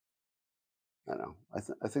 I know.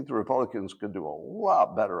 I think the Republicans could do a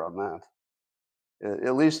lot better on that.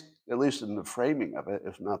 At least in the framing of it,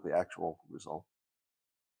 if not the actual result.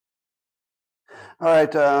 All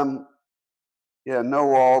right. Yeah, no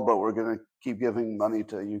wall, but we're going to keep giving money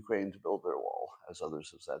to Ukraine to build their wall, as others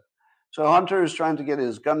have said. So Hunter is trying to get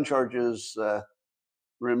his gun charges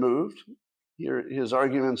removed. Here, his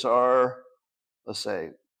arguments are, let's say,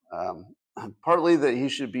 partly that he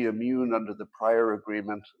should be immune under the prior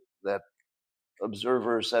agreement that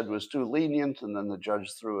observers said was too lenient, and then the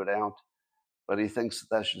judge threw it out. But he thinks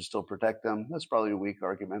that should still protect them. That's probably a weak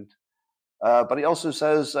argument. But he also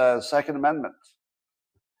says Second Amendment.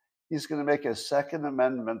 He's going to make a Second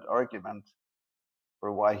Amendment argument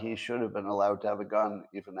for why he should have been allowed to have a gun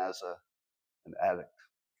even as an addict.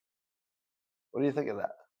 What do you think of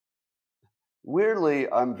that? Weirdly,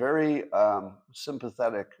 I'm very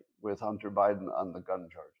sympathetic with Hunter Biden on the gun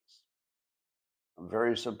charges. I'm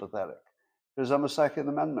very sympathetic because I'm a Second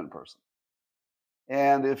Amendment person.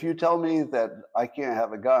 And if you tell me that I can't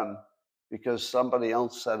have a gun because somebody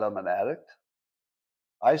else said I'm an addict,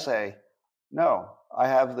 I say, no, I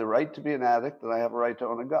have the right to be an addict and I have a right to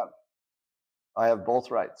own a gun. I have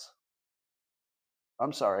both rights.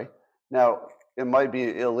 I'm sorry. Now, it might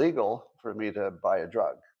be illegal for me to buy a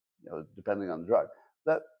drug, depending on the drug.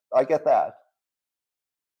 That I get that.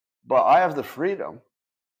 But I have the freedom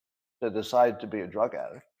to decide to be a drug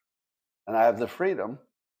addict, and I have the freedom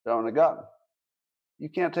to own a gun. You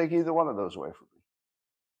can't take either one of those away from me.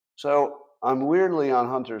 So I'm weirdly on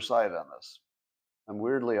Hunter's side on this. I'm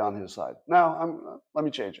weirdly on his side. Now, let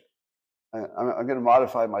me change it. I'm going to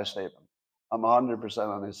modify my statement. I'm 100%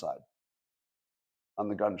 on his side on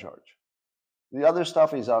the gun charge. The other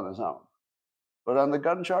stuff, he's on his own. But on the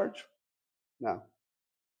gun charge, no,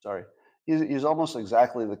 sorry. He's almost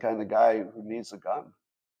exactly the kind of guy who needs a gun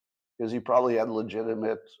because he probably had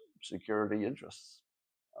legitimate security interests,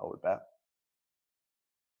 I would bet.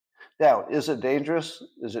 Now, is it dangerous?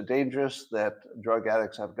 Is it dangerous that drug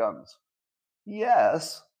addicts have guns?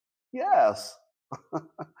 Yes. Yes.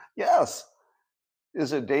 Yes.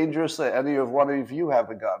 Is it dangerous that any of one of you have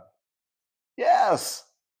a gun? Yes.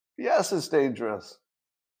 Yes, it's dangerous.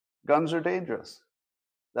 Guns are dangerous.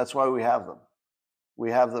 That's why we have them.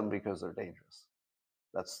 We have them because they're dangerous.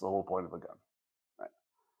 That's the whole point of a gun, right?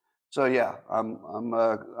 So yeah,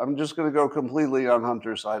 I'm just going to go completely on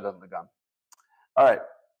Hunter's side on the gun. All right,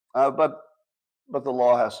 but the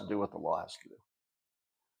law has to do what the law has to do.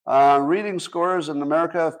 Reading scores in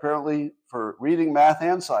America apparently for reading, math,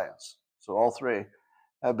 and science, so all three,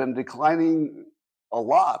 have been declining a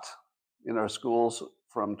lot in our schools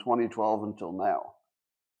from 2012 until now.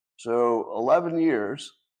 So 11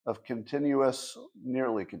 years of continuous,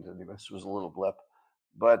 nearly continuous, was a little blip,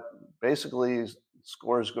 but basically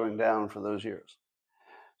scores going down for those years.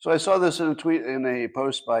 So I saw this in a tweet, in a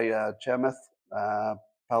post by Chamath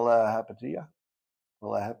Palihapitiya.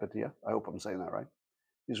 I hope I'm saying that right.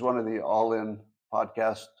 He's one of the All-In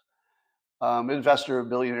podcast investor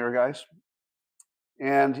billionaire guys.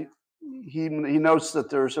 And he notes that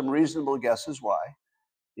there are some reasonable guesses why.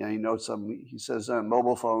 He notes he says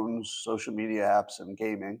mobile phones, social media apps, and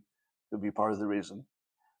gaming could be part of the reason.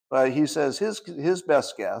 But he says his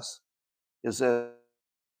best guess is that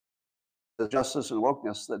the justice and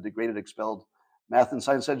wokeness that degraded, expelled math and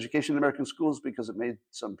science education in American schools because it made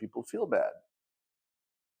some people feel bad.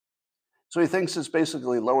 So he thinks it's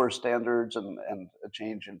basically lower standards and a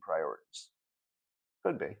change in priorities.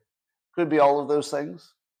 Could be. Could be all of those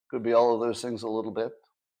things. Could be all of those things a little bit.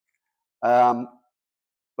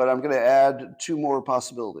 But I'm going to add two more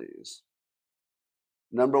possibilities.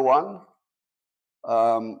 Number one,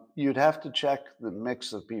 you'd have to check the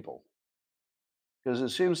mix of people. Because it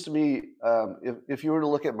seems to me, if you were to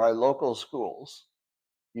look at my local schools,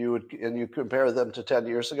 and you compare them to 10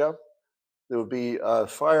 years ago, there would be a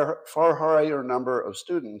far higher number of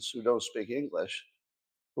students who don't speak English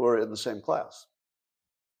who are in the same class.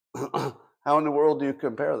 How in the world do you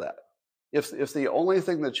compare that? If the only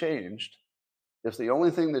thing that changed,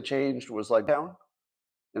 was like town,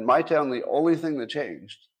 in my town, the only thing that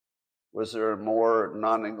changed was there are more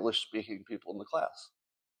non-English speaking people in the class.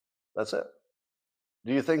 That's it.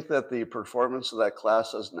 Do you think that the performance of that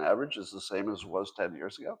class as an average is the same as it was 10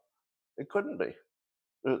 years ago? It couldn't be.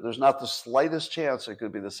 There's not the slightest chance it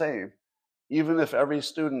could be the same, even if every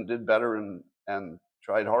student did better and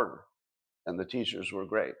tried harder and the teachers were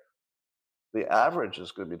great. The average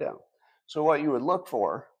is going to be down. So what you would look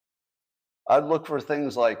for, I'd look for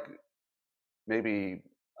things like maybe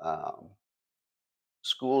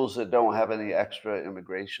schools that don't have any extra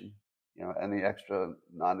immigration, any extra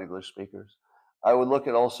non-English speakers. I would look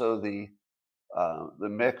at also the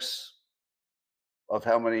mix of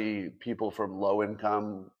how many people from low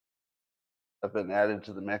income have been added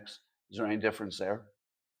to the mix. Is there any difference there?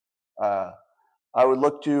 I would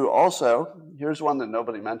look to also, here's one that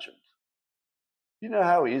nobody mentioned. Do you know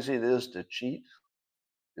how easy it is to cheat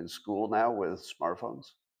in school now with smartphones?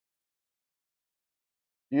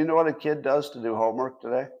 Do you know what a kid does to do homework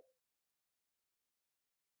today?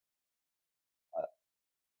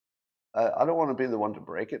 I don't want to be the one to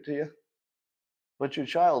break it to you, but your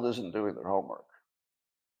child isn't doing their homework.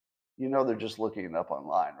 They're just looking it up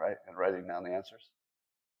online, right? And writing down the answers.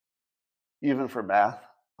 Even for math.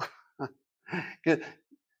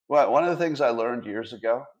 Well, one of the things I learned years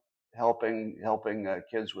ago, helping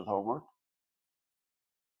kids with homework,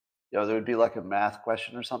 there would be like a math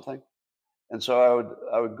question or something. And so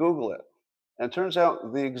I would Google it. And it turns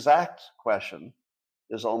out the exact question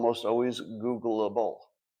is almost always Googleable.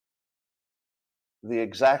 The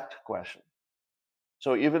exact question.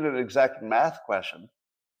 So even an exact math question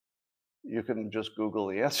You can just Google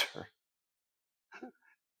the answer.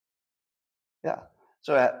 Yeah.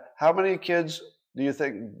 So, how many kids do you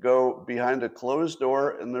think go behind a closed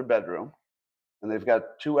door in their bedroom and they've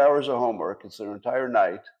got 2 hours of homework? It's their entire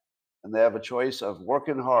night, and they have a choice of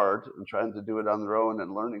working hard and trying to do it on their own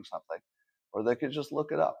and learning something, or they could just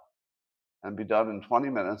look it up and be done in 20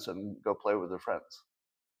 minutes and go play with their friends.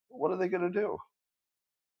 What are they going to do?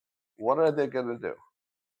 What are they going to do?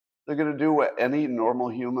 They're going to do what any normal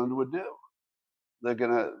human would do. They're going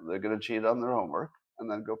to cheat on their homework and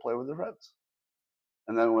then go play with their friends.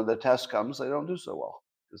 And then when the test comes, they don't do so well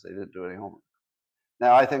because they didn't do any homework.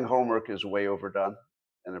 Now, I think homework is way overdone,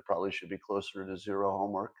 and it probably should be closer to zero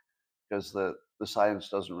homework because the science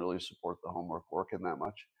doesn't really support the homework working that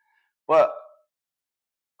much. But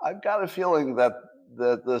I've got a feeling that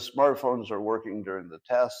the smartphones are working during the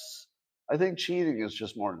tests. I think cheating is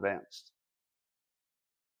just more advanced.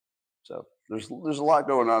 So there's a lot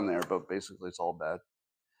going on there, but basically it's all bad.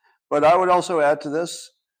 But I would also add to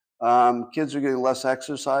this, kids are getting less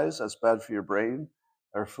exercise. That's bad for your brain.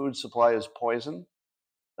 Our food supply is poison.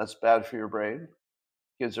 That's bad for your brain.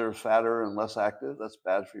 Kids are fatter and less active. That's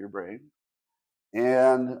bad for your brain.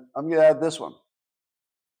 And I'm going to add this one.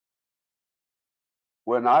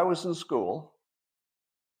 When I was in school,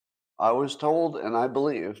 I was told and I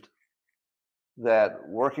believed that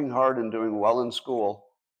working hard and doing well in school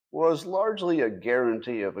was largely a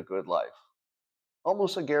guarantee of a good life,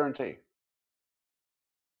 almost a guarantee.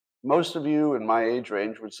 Most of you in my age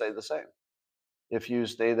range would say the same. If you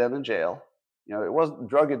stayed in jail, it wasn't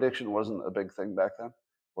drug addiction wasn't a big thing back then,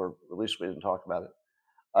 or at least we didn't talk about it.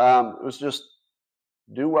 It was just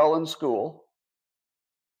do well in school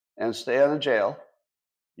and stay out of jail,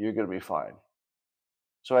 you're going to be fine.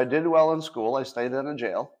 So I did well in school. I stayed in a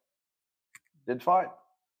jail, did fine.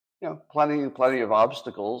 Plenty of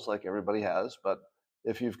obstacles like everybody has, but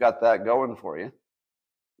if you've got that going for you,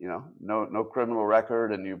 no criminal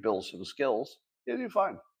record and you build some skills, you'll do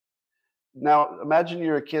fine. Now, imagine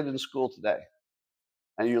you're a kid in school today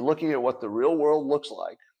and you're looking at what the real world looks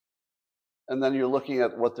like, and then you're looking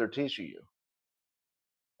at what they're teaching you.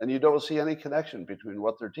 And you don't see any connection between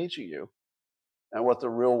what they're teaching you and what the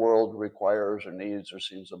real world requires or needs or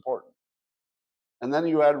seems important. And then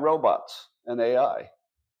you add robots and AI,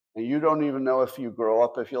 and you don't even know if you grow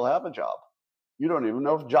up if you'll have a job. You don't even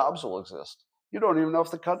know if jobs will exist. You don't even know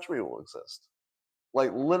if the country will exist.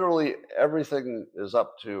 Like literally everything is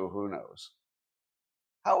up to who knows.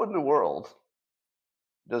 How in the world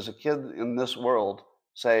does a kid in this world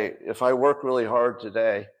say, if I work really hard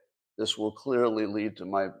today, this will clearly lead to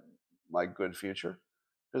my good future?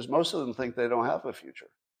 Because most of them think they don't have a future.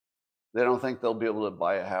 They don't think they'll be able to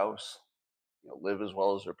buy a house, live as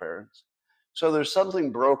well as their parents. So there's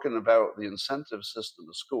something broken about the incentive system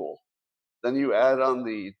of school. Then you add on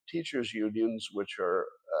the teachers' unions, which are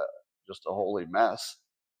just a holy mess.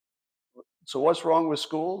 So what's wrong with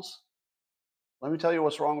schools? Let me tell you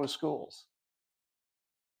what's wrong with schools.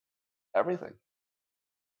 Everything.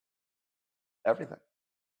 Everything.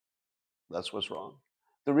 That's what's wrong.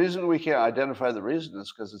 The reason we can't identify the reason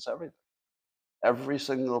is because it's everything. Every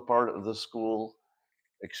single part of the school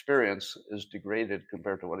experience is degraded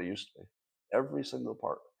compared to what it used to be. Every single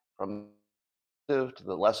part, from to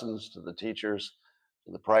the lessons, to the teachers,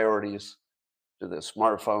 to the priorities, to the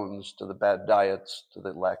smartphones, to the bad diets, to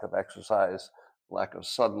the lack of exercise, lack of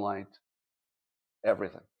sunlight,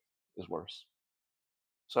 everything is worse.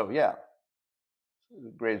 So yeah,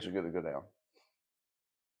 grades are going to go down.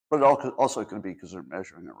 But it also could be because they're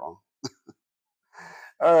measuring it wrong.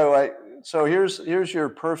 All right, so here's your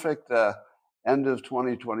perfect end of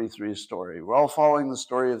 2023 story. We're all following the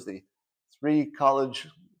story of the 3 college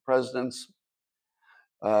presidents,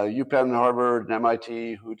 UPenn, Harvard, and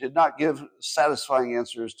MIT, who did not give satisfying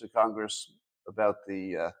answers to Congress about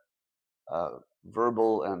the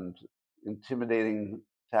verbal and intimidating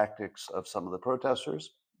tactics of some of the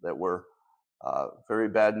protesters that were very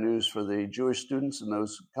bad news for the Jewish students in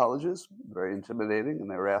those colleges, very intimidating. And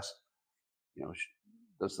they were asked,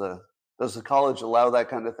 does the college allow that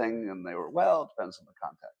kind of thing? And they were, well, it depends on the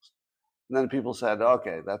context. And then people said,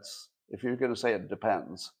 okay, if you're going to say it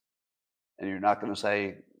depends, and you're not going to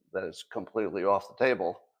say that it's completely off the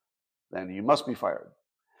table, then you must be fired.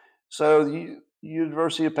 So the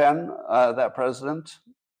University of Penn, that president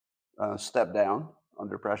stepped down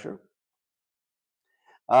under pressure.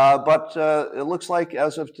 But it looks like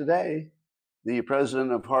as of today, the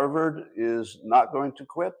president of Harvard is not going to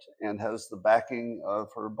quit and has the backing of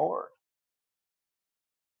her board.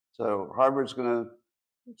 So Harvard's going to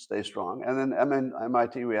stay strong. And then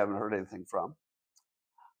MIT, we haven't heard anything from.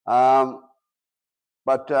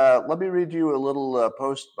 But let me read you a little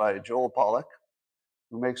post by Joel Pollack,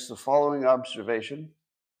 who makes the following observation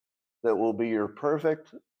that will be your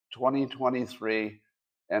perfect 2023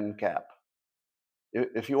 end cap.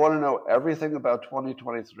 If you want to know everything about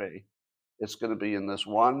 2023, it's going to be in this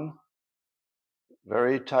one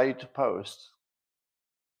very tight post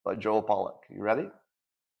by Joel Pollack. You ready?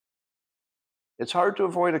 It's hard to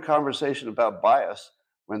avoid a conversation about bias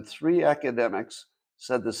when three academics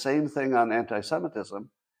said the same thing on anti-Semitism,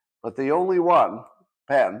 but the only one,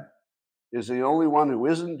 Penn, is the only one who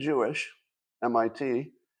isn't Jewish,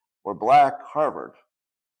 MIT, or black, Harvard.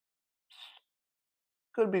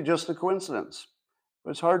 Could be just a coincidence,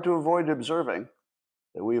 but it's hard to avoid observing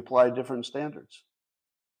that we apply different standards.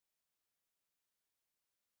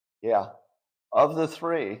 Yeah, of the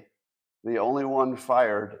three, the only one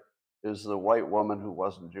fired is the white woman who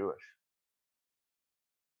wasn't Jewish.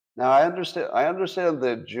 Now I understand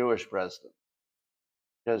the Jewish president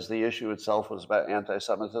because the issue itself was about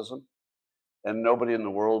anti-Semitism, and nobody in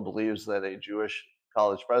the world believes that a Jewish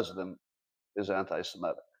college president is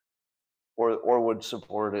anti-Semitic or would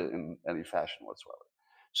support it in any fashion whatsoever.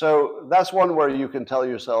 So that's one where you can tell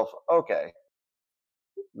yourself, okay,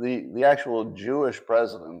 the actual Jewish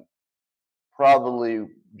president probably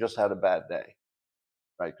just had a bad day,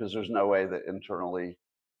 right? Because there's no way that internally,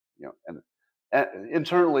 and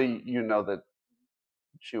internally, that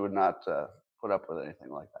she would not put up with anything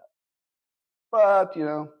like that. But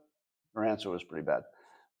her answer was pretty bad.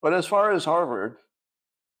 But as far as Harvard,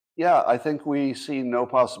 yeah, I think we see no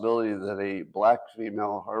possibility that a black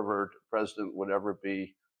female Harvard president would ever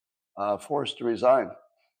be forced to resign.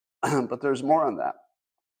 But there's more on that.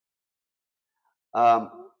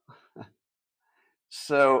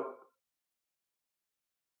 So,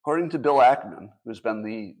 according to Bill Ackman, who's been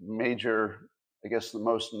the major, I guess the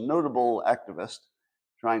most notable activist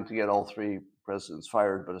trying to get all three presidents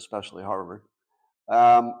fired, but especially Harvard,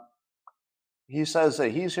 he says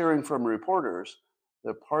that he's hearing from reporters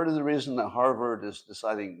that part of the reason that Harvard is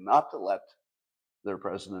deciding not to let their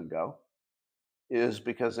president go is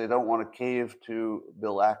because they don't want to cave to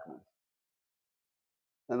Bill Ackman.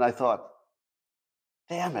 And I thought,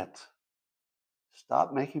 damn it,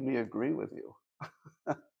 stop making me agree with you.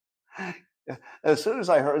 As soon as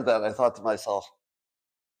I heard that, I thought to myself,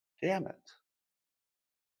 damn it.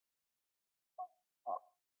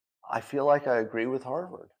 I feel like I agree with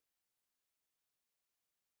Harvard.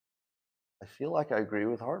 I feel like I agree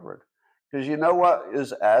with Harvard. Because you know what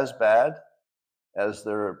is as bad as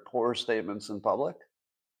their poor statements in public?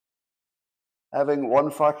 Having one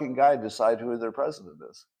fucking guy decide who their president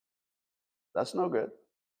is. That's no good.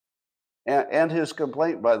 And his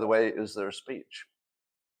complaint, by the way, is their speech.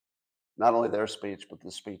 Not only their speech, but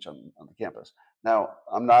the speech on the campus. Now,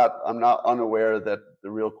 I'm not unaware that the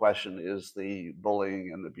real question is the bullying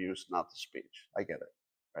and abuse, not the speech. I get it.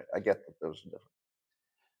 Right? I get that those are different.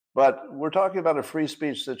 But we're talking about a free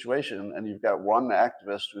speech situation, and you've got one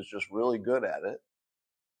activist who's just really good at it,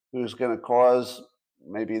 who's going to cause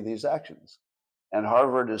maybe these actions. And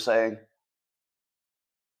Harvard is saying,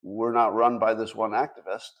 we're not run by this one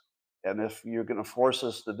activist. And if you're going to force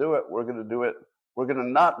us to do it, we're going to do it. We're going to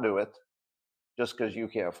not do it just because you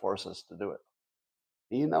can't force us to do it.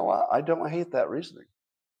 You know what? I don't hate that reasoning.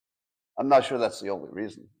 I'm not sure that's the only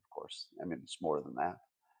reason, of course. I mean, it's more than that.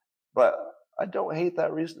 But I don't hate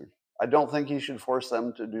that reasoning. I don't think he should force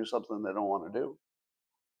them to do something they don't want to do.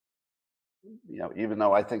 Even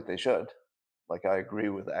though I think they should. Like, I agree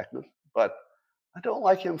with Ackman. But I don't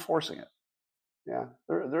like him forcing it. Yeah,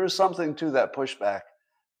 there is something to that pushback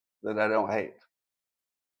that I don't hate.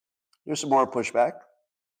 Here's some more pushback.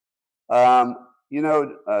 Cenk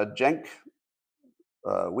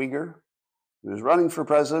Uygur, who's running for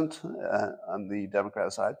president on the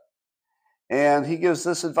Democrat side, and he gives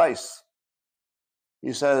this advice.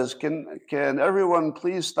 He says, can everyone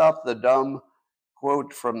please stop the dumb,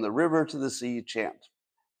 quote, from the river to the sea chant?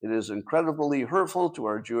 It is incredibly hurtful to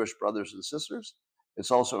our Jewish brothers and sisters. It's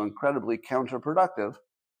also incredibly counterproductive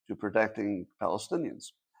to protecting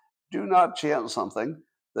Palestinians. Do not chant something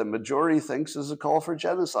that majority thinks is a call for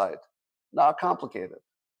genocide. Not complicated.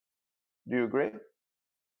 Do you agree?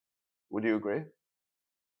 Would you agree?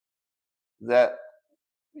 That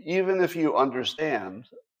even if you understand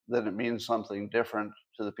that it means something different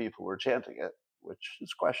to the people who are chanting it, which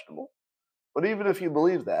is questionable, but even if you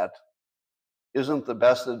believe that, isn't the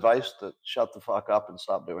best advice to shut the fuck up and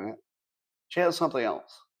stop doing it? Chant something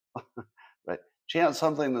else, right? Chant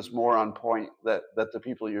something that's more on point that the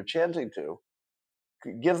people you're chanting to,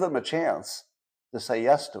 give them a chance to say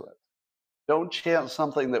yes to it. Don't chant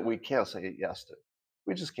something that we can't say yes to.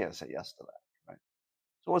 We just can't say yes to that, right?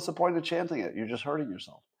 So what's the point of chanting it? You're just hurting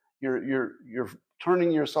yourself. You're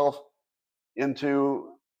turning yourself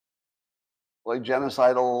into like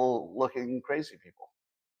genocidal looking crazy people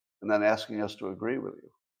and then asking us to agree with you.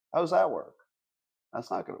 How does that work?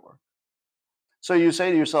 That's not going to work. So you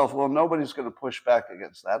say to yourself, well, nobody's going to push back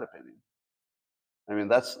against that opinion. I mean,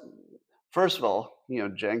 that's, first of all,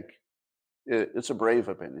 Cenk, it's a brave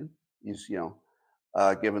opinion. He's,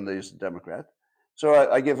 given that he's a Democrat.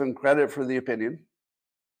 So I give him credit for the opinion,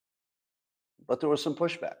 but there was some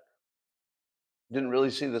pushback. Didn't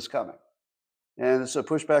really see this coming. And it's a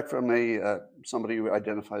pushback from somebody who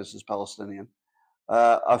identifies as Palestinian,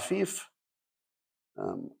 Afif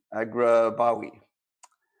Agrabawi.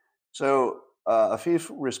 So Afif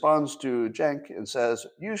responds to Cenk and says,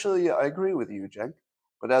 usually I agree with you, Cenk,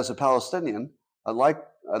 but as a Palestinian, I'd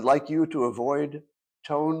like you to avoid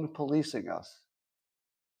tone policing us.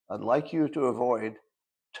 I'd like you to avoid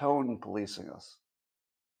tone policing us.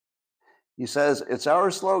 He says, it's our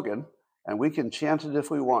slogan, and we can chant it if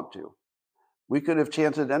we want to. We could have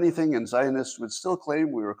chanted anything, and Zionists would still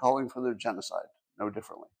claim we were calling for their genocide, no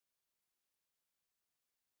differently.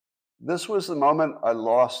 This was the moment I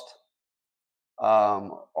lost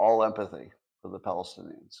all empathy for the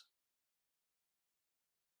Palestinians.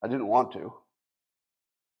 I didn't want to,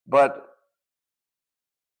 but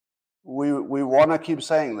we want to keep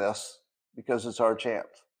saying this because it's our chant.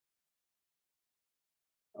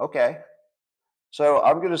 Okay, so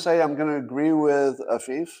I'm going to say I'm going to agree with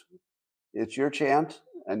Afif. It's your chant,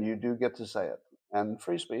 and you do get to say it. And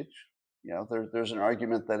free speech, there's an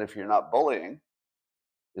argument that if you're not bullying,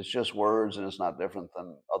 it's just words and it's not different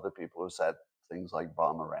than other people who said things like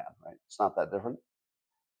bomb Iran, right? It's not that different.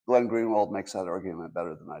 Glenn Greenwald makes that argument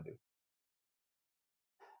better than I do.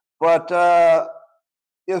 But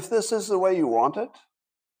if this is the way you want it,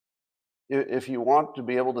 if you want to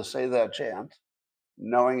be able to say that chant,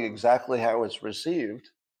 knowing exactly how it's received,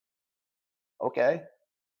 okay,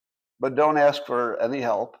 but don't ask for any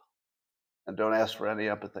help and don't ask for any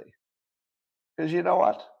empathy. Because you know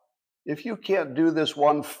what? If you can't do this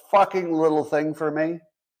one fucking little thing for me,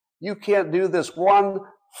 you can't do this one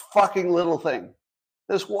fucking little thing.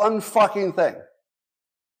 This one fucking thing.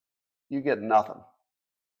 You get nothing.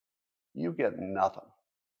 You get nothing.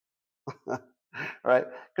 Right?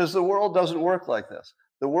 Because the world doesn't work like this.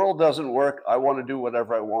 The world doesn't work, I want to do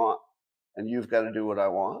whatever I want, and you've got to do what I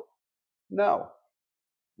want. No.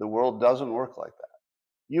 The world doesn't work like that.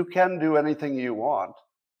 You can do anything you want,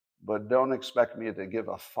 but don't expect me to give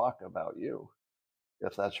a fuck about you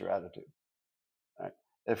if that's your attitude. Right?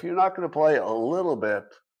 If you're not going to play a little bit,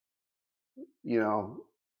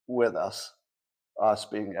 with us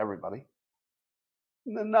being everybody,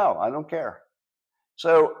 then no, I don't care.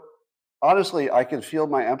 So honestly, I can feel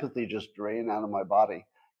my empathy just drain out of my body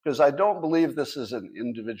because I don't believe this is an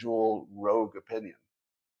individual rogue opinion.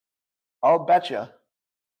 I'll bet you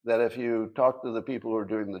that if you talk to the people who are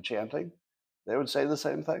doing the chanting, they would say the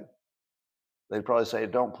same thing. They'd probably say,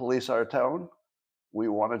 don't police our tone. We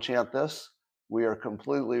want to chant this. We are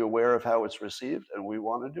completely aware of how it's received, and we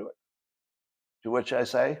want to do it. To which I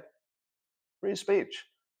say, free speech.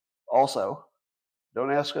 Also,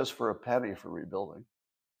 don't ask us for a penny for rebuilding.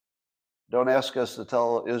 Don't ask us to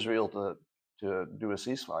tell Israel to do a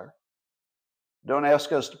ceasefire. Don't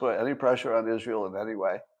ask us to put any pressure on Israel in any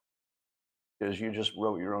way, because you just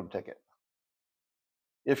wrote your own ticket.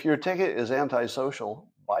 If your ticket is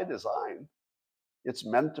antisocial by design, it's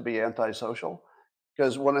meant to be antisocial.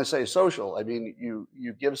 Because when I say social, I mean you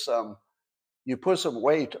put some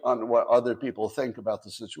weight on what other people think about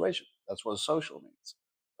the situation. That's what social means,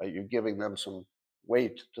 right? You're giving them some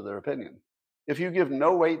weight to their opinion. If you give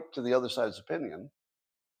no weight to the other side's opinion,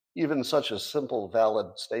 even such a simple,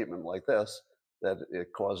 valid statement like this, that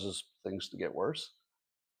it causes things to get worse,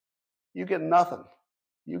 you get nothing.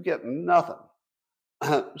 You get nothing.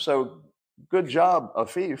 So good job,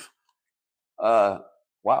 Afif.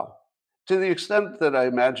 Wow. To the extent that I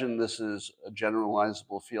imagine this is a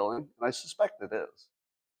generalizable feeling, and I suspect it is.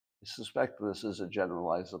 I suspect this is a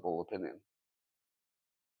generalizable opinion.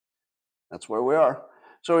 That's where we are.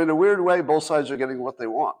 So in a weird way, both sides are getting what they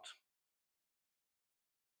want.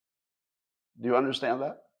 Do you understand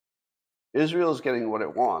that? Israel is getting what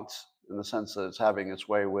it wants in the sense that it's having its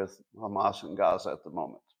way with Hamas in Gaza at the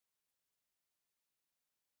moment.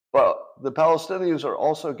 But the Palestinians are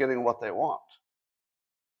also getting what they want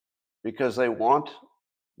because they want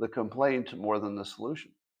the complaint more than the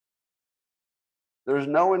solution. There's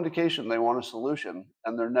no indication they want a solution,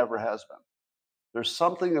 and there never has been. There's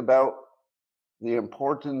something about the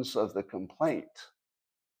importance of the complaint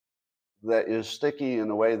that is sticky in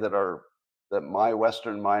a way that my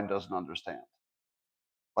Western mind doesn't understand.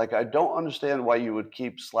 Like, I don't understand why you would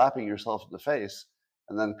keep slapping yourself in the face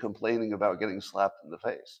and then complaining about getting slapped in the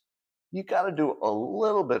face. You got to do a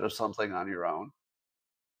little bit of something on your own,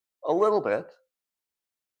 a little bit.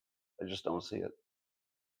 I just don't see it.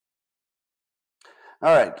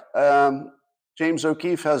 All right. James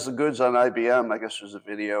O'Keefe has the goods on IBM. I guess there's a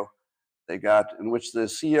video they got in which the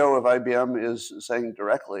CEO of IBM is saying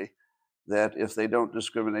directly that if they don't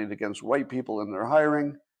discriminate against white people in their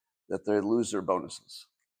hiring, that they lose their bonuses.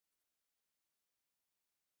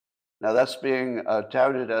 Now that's being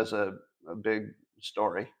touted as a big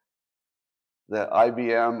story. That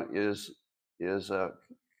IBM is the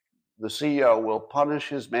CEO will punish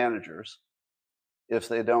his managers if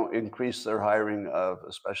they don't increase their hiring of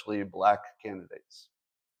especially black candidates.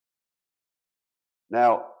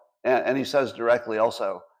 Now, and he says directly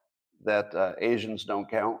also that Asians don't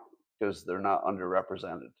count because they're not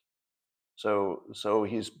underrepresented. So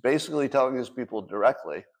he's basically telling his people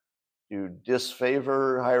directly to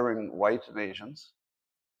disfavor hiring white and Asians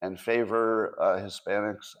and favor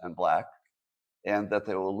Hispanics and black, and that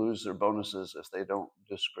they will lose their bonuses if they don't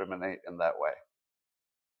discriminate in that way.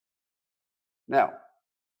 Now,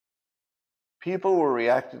 people were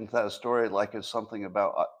reacting to that story like it's something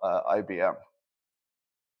about IBM.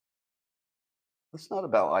 It's not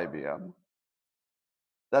about IBM.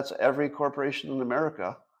 That's every corporation in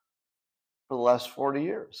America for the last 40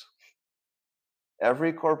 years.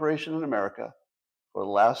 Every corporation in America for the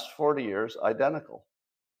last 40 years, identical.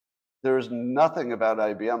 There's nothing about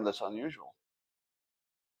IBM that's unusual.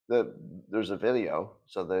 There's a video,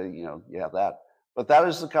 so you have that. But that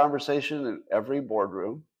is the conversation in every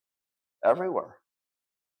boardroom, everywhere.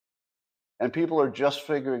 And people are just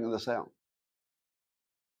figuring this out.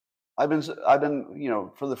 I've been,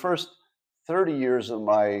 for the first 30 years of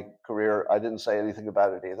my career, I didn't say anything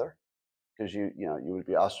about it either, because you would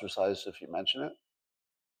be ostracized if you mention it.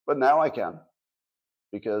 But now I can,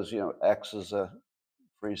 because X is a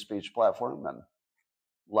free speech platform, and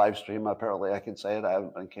live stream, apparently I can say it. I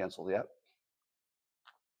haven't been canceled yet.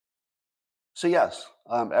 So yes,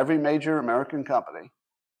 every major American company,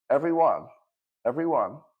 everyone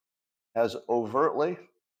has overtly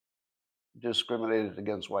discriminated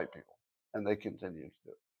against white people, and they continue to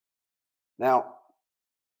do it. Now,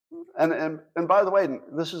 and by the way,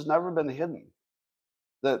 this has never been hidden.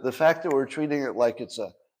 The fact that we're treating it like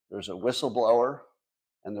there's a whistleblower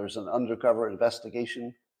and there's an undercover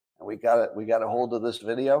investigation and we got a hold of this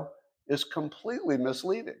video is completely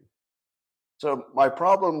misleading. So my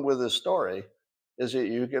problem with this story is that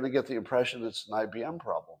you're going to get the impression it's an IBM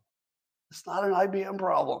problem. It's not an IBM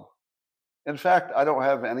problem. In fact, I don't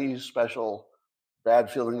have any special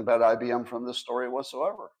bad feeling about IBM from this story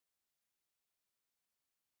whatsoever.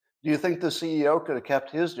 Do you think the CEO could have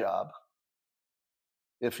kept his job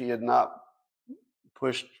if he had not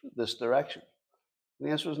pushed this direction? The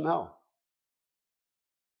answer is no.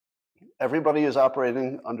 Everybody is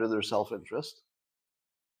operating under their self-interest.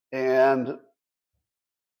 And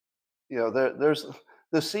there's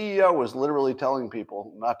the CEO was literally telling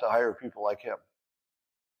people not to hire people like him.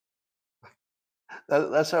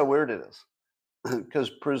 That's how weird it is. Because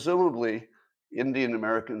presumably Indian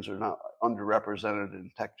Americans are not underrepresented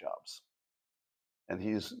in tech jobs. And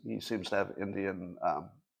he seems to have Indian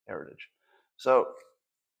heritage. So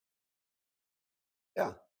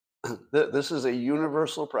yeah, this is a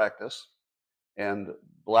universal practice, and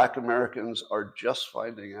Black Americans are just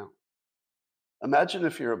finding out. Imagine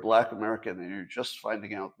if you're a Black American and you're just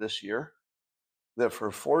finding out this year that for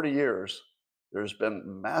 40 years, there's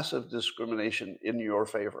been massive discrimination in your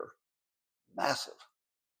favor. Massive.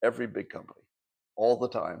 Every big company. All the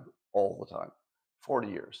time. 40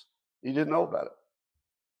 years. You didn't know about it.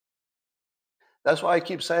 That's why I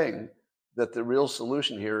keep saying that the real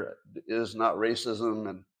solution here is not racism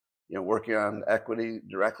and working on equity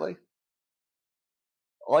directly.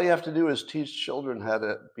 All you have to do is teach children how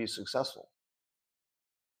to be successful.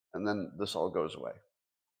 And then this all goes away.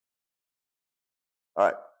 All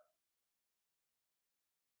right.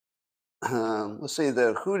 Let's see,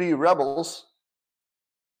 the Houthi rebels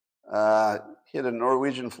hit a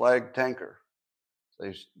Norwegian flag tanker. So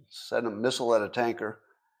they sent a missile at a tanker,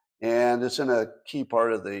 and it's in a key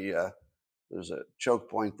part of there's a choke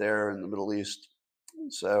point there in the Middle East.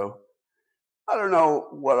 So I don't know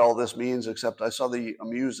what all this means, except I saw the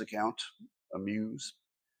Amuse account,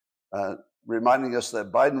 reminding us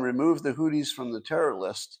that Biden removed the Houthis from the terror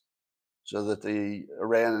list so that the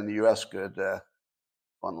Iran and the US could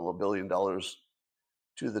funnel $1 billion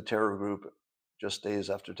to the terror group just days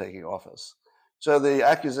after taking office. So the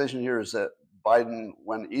accusation here is that Biden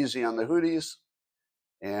went easy on the Houthis,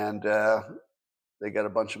 and they got a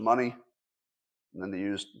bunch of money, And then they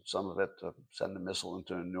used some of it to send a missile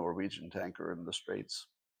into a Norwegian tanker in the Straits.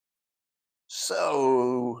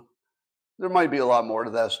 So there might be a lot more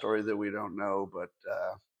to that story that we don't know, but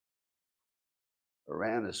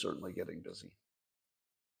Iran is certainly getting busy.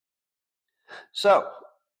 So,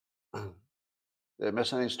 did I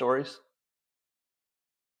miss any stories?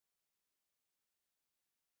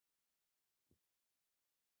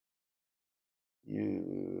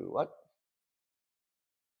 You what?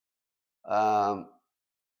 Um,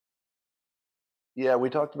 yeah, we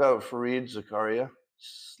talked about Fareed Zakaria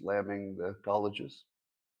slamming the colleges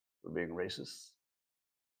for being racist.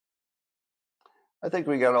 I think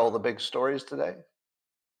we got all the big stories today.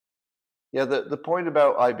 Yeah, the point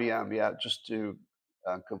about IBM, yeah, just to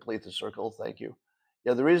complete the circle, thank you.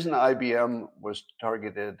 Yeah, the reason IBM was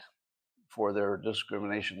targeted for their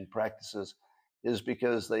discrimination practices is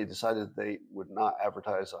because they decided they would not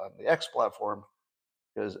advertise on the X platform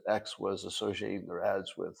because X was associating their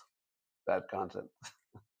ads with bad content.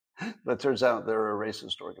 But it turns out they're a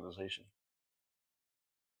racist organization.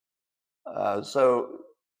 So,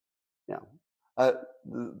 yeah, uh,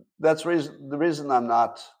 that's the reason I'm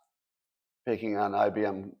not picking on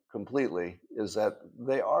IBM completely is that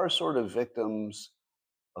they are sort of victims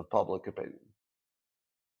of public opinion.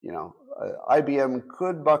 You know, IBM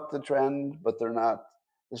could buck the trend, but they're not.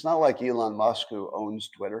 It's not like Elon Musk who owns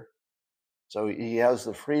Twitter, so he has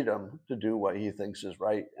the freedom to do what he thinks is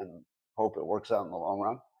right and hope it works out in the long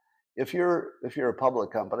run. If you're a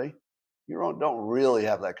public company, you don't really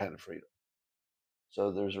have that kind of freedom.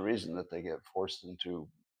 So there's a reason that they get forced into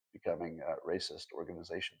becoming racist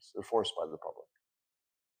organizations. They're forced by the public.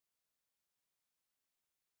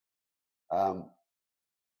 Um,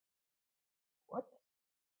 what?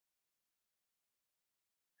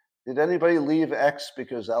 Did anybody leave X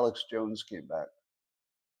because Alex Jones came back?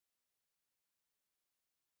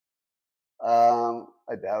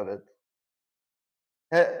 I doubt it.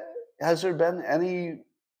 Has there been any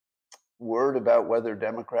word about whether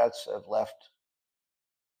Democrats have left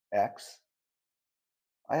X?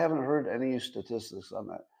 I haven't heard any statistics on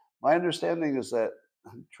that. My understanding is that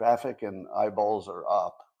traffic and eyeballs are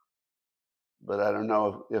up, but I don't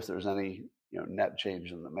know if there's any net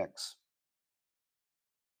change in the mix.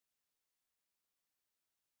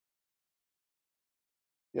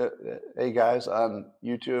 Yeah, hey guys on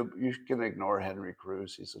YouTube, you can ignore Henry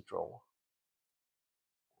Cruz. He's a troll.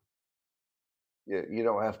 You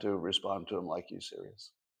don't have to respond to him like he's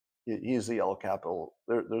serious. He's the all capital.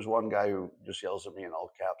 There's one guy who just yells at me in all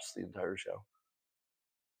caps the entire show,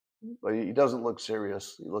 but he doesn't look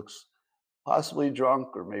serious. He looks possibly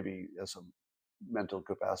drunk or maybe has some mental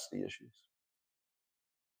capacity issues.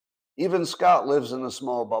 Even Scott lives in a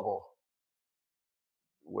small bubble.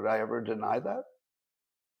 Would I ever deny that?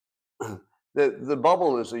 The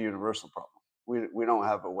bubble is a universal problem. We don't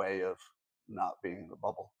have a way of not being in the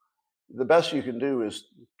bubble. The best you can do is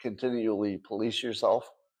continually police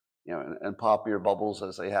yourself, and pop your bubbles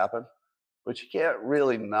as they happen. But you can't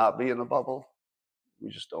really not be in a bubble. We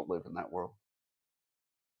just don't live in that world.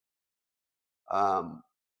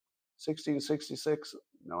 1666?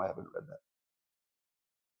 No, I haven't read that.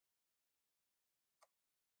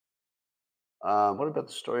 What about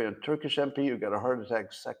the story of Turkish MP who got a heart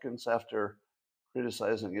attack seconds after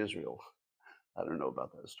criticizing Israel? I don't know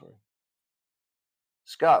about that story.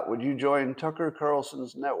 Scott, would you join Tucker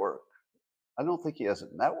Carlson's network? I don't think he has a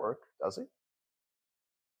network, does he?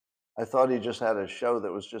 I thought he just had a show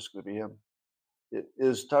that was just going to be him.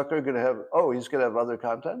 Is Tucker going to have? Oh, he's going to have other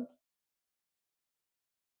content.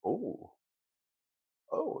 Oh,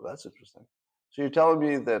 that's interesting. So you're telling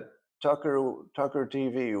me that Tucker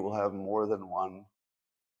TV will have more than one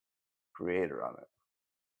creator on it?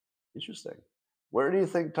 Interesting. Where do you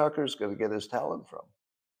think Tucker's going to get his talent from?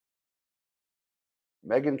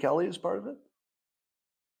 Megyn Kelly is part of it.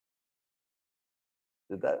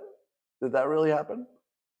 Did that really happen?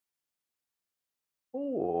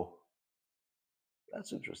 Oh,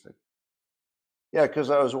 that's interesting. Yeah, because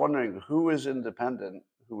I was wondering who is independent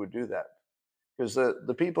who would do that. Because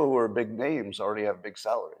the people who are big names already have big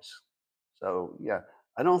salaries. So yeah,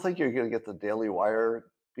 I don't think you're going to get the Daily Wire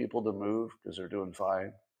people to move because they're doing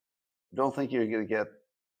fine. I don't think you're going to get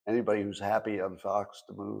anybody who's happy on Fox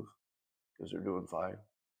to move because they're doing fine.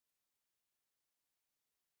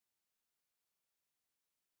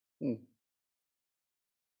 Hmm.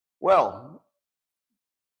 Well,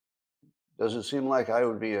 does it seem like I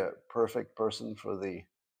would be a perfect person for the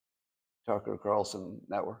Tucker Carlson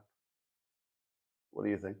network? What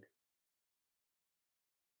do you think?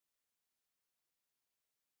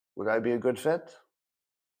 Would I be a good fit?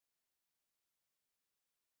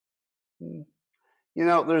 Hmm.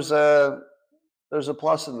 There's There's a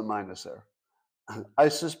plus and a minus there. I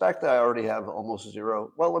suspect I already have almost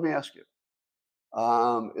zero. Well, let me ask you.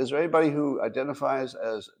 Is there anybody who identifies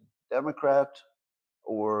as Democrat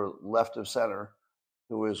or left of center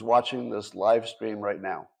who is watching this live stream right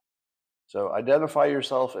now? So identify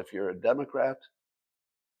yourself if you're a Democrat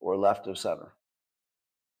or left of center.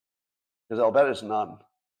 Because I'll bet it's none.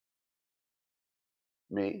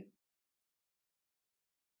 Me?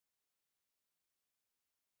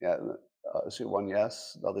 Yeah. See, one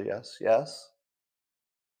yes, another yes, yes.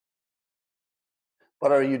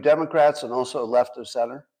 But are you Democrats and also left of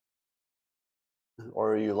center?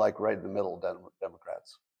 Or are you like right in the middle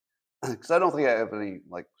Democrats? Because I don't think I have any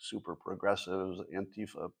like super progressives,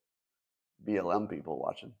 Antifa, BLM people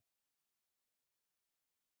watching.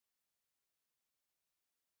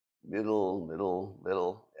 Middle,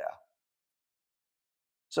 yeah.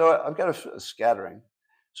 So I've got a scattering.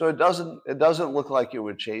 So it doesn't look like it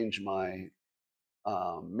would change my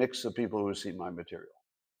mix of people who see my material.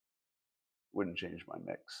 Wouldn't change my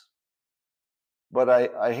mix. But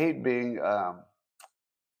I hate being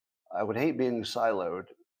I would hate being siloed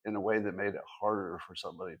in a way that made it harder for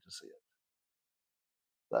somebody to see it.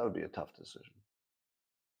 That would be a tough decision.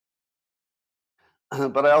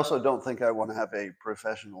 But I also don't think I want to have a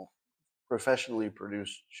professionally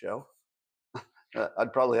produced show.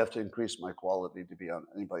 I'd probably have to increase my quality to be on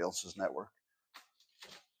anybody else's network.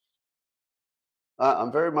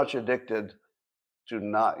 I'm very much addicted to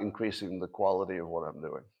not increasing the quality of what I'm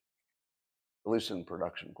doing, at least in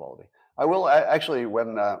production quality. I will actually,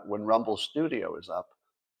 when Rumble Studio is up,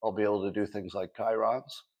 I'll be able to do things like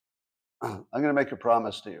chyrons. I'm going to make a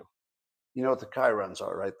promise to you. You know what the chyrons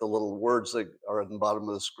are, right? The little words that are at the bottom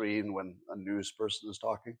of the screen when a news person is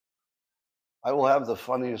talking. I will have the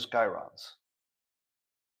funniest chyrons.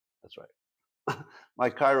 That's right. My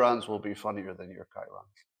chyrons will be funnier than your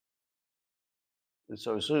chyrons. And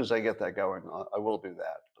so as soon as I get that going, I will do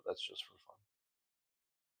that, but that's just for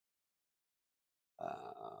fun.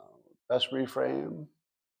 Best reframe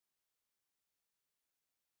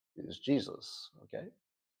is Jesus, okay?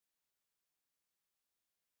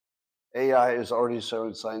 AI is already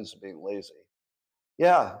showing signs of being lazy.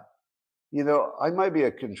 Yeah, you know, I might be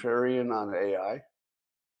a contrarian on AI,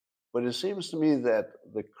 but it seems to me that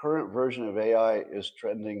the current version of AI is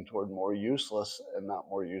trending toward more useless and not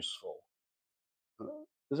more useful.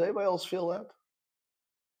 Does anybody else feel that?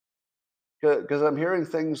 Because I'm hearing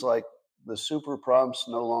things like the super prompts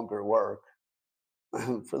no longer work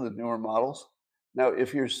for the newer models. Now,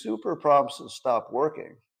 if your super prompts stop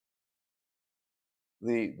working,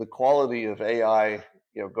 the quality of AI,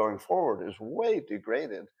 going forward is way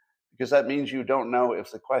degraded because that means you don't know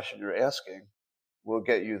if the question you're asking will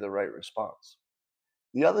get you the right response.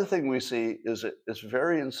 The other thing we see is it's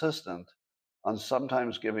very insistent on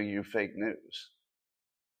sometimes giving you fake news.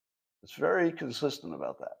 It's very consistent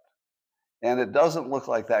about that. And it doesn't look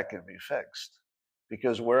like that can be fixed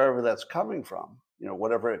because wherever that's coming from,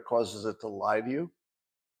 whatever it causes it to lie to you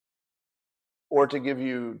or to give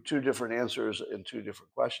you two different answers in two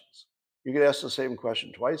different questions. You could ask the same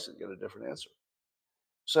question twice and get a different answer.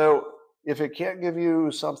 So if it can't give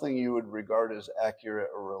you something you would regard as accurate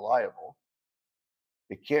or reliable,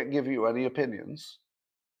 it can't give you any opinions.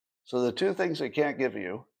 So the two things it can't give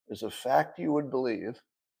you is a fact you would believe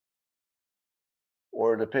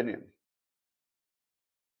or an opinion.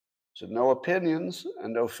 So no opinions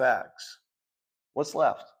and no facts. What's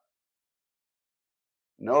left?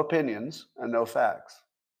 No opinions and no facts.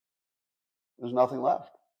 There's nothing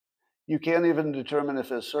left. You can't even determine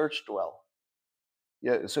if it searched well.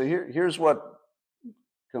 Yeah, so here's what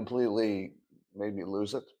completely made me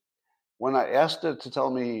lose it. When I asked it to tell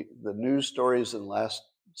me the news stories in the last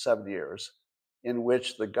 7 years in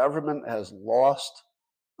which the government has lost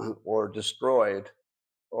or destroyed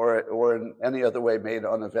or in any other way made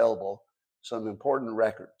unavailable some important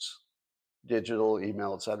records, digital,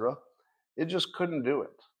 email, etc., it just couldn't do it.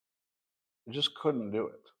 It just couldn't do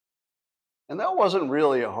it. And that wasn't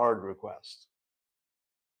really a hard request.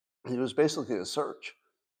 It was basically a search,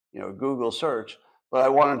 Google search, but I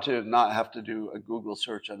wanted to not have to do a Google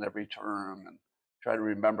search on every term and try to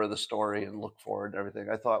remember the story and look for it and everything.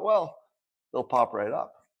 I thought, well, they'll pop right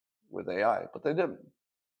up with AI, but they didn't.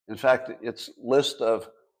 In fact, its list of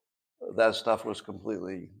that stuff was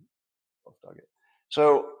completely off target.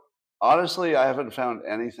 So honestly, I haven't found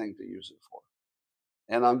anything to use it for.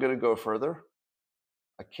 And I'm going to go further.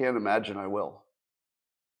 I can't imagine I will.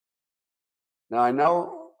 Now I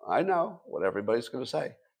know what everybody's going to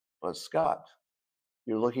say, but Scott,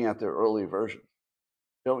 you're looking at the early version.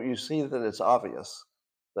 Don't you see that it's obvious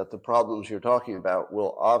that the problems you're talking about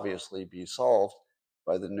will obviously be solved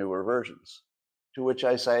by the newer versions? To which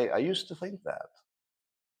I say, I used to think that.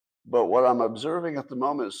 But what I'm observing at the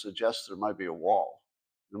moment suggests there might be a wall,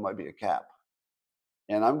 there might be a cap.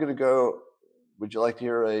 And I'm going to go, would you like to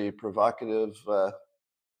hear a provocative?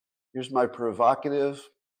 Here's my provocative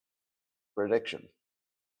prediction.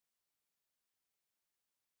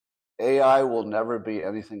 AI will never be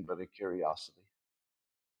anything but a curiosity.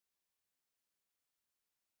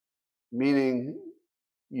 Meaning,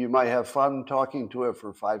 you might have fun talking to it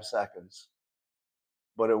for 5 seconds,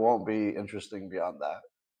 but it won't be interesting beyond that.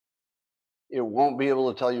 It won't be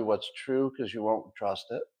able to tell you what's true because you won't trust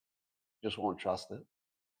it, just won't trust it.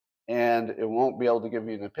 And it won't be able to give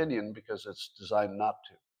you an opinion because it's designed not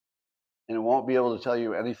to. And it won't be able to tell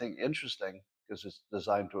you anything interesting because it's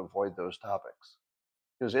designed to avoid those topics.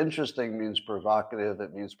 Because interesting means provocative,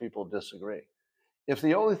 it means people disagree. If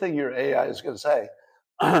the only thing your AI is going to say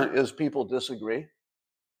is people disagree,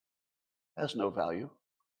 has no value.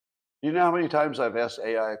 Do you know how many times I've asked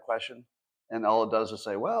AI a question and all it does is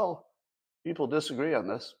say, well, people disagree on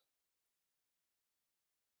this?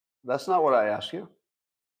 That's not what I asked you.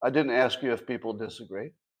 I didn't ask you if people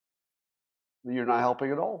disagree. You're not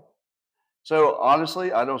helping at all. So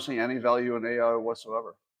honestly, I don't see any value in AI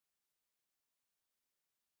whatsoever.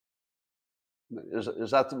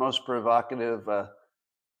 Is that the most provocative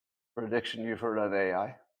prediction you've heard on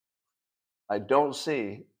AI? I don't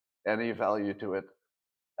see any value to it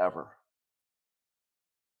ever.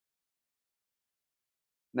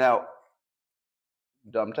 Now,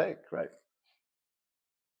 dumb take, right?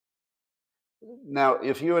 Now,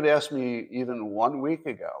 if you had asked me even 1 week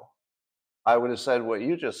ago, I would have said what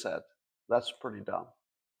you just said. That's pretty dumb.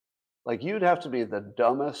 Like, you'd have to be the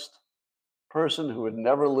dumbest person who had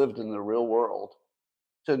never lived in the real world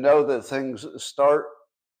to know that things start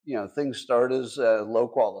as low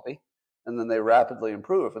quality, and then they rapidly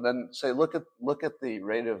improve. And then say, look at the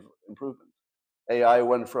rate of improvement. AI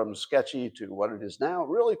went from sketchy to what it is now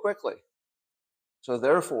really quickly. So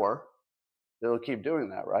therefore, it'll keep doing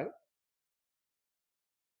that, right?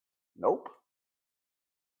 Nope.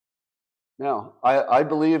 Now, I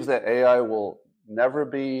believe that AI will never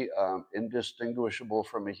be indistinguishable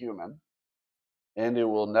from a human, and it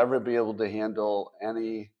will never be able to handle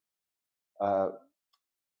uh,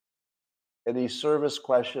 any service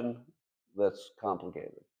question that's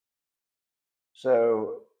complicated.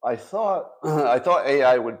 So I thought I thought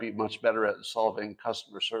AI would be much better at solving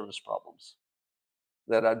customer service problems.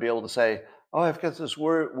 That I'd be able to say, "Oh, I've got this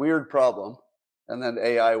weird problem," and then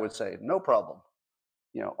AI would say, "No problem."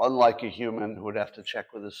 Unlike a human who would have to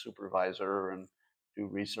check with his supervisor and do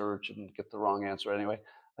research and get the wrong answer anyway.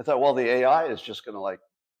 I thought, well, the AI is just going to like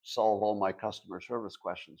solve all my customer service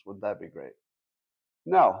questions. Wouldn't that be great?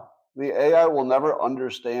 No, the AI will never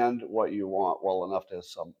understand what you want well enough to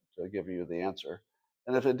give you the answer.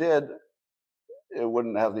 And if it did, it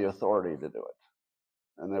wouldn't have the authority to do it.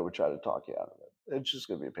 And they would try to talk you out of it. It's just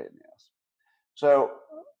going to be a pain in the ass. So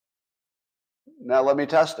now let me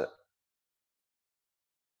test it.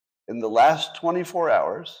 In the last 24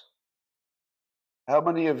 hours, how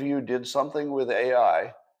many of you did something with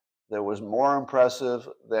AI that was more impressive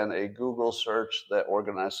than a Google search that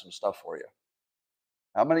organized some stuff for you?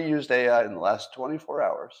 How many used AI in the last 24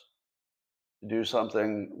 hours to do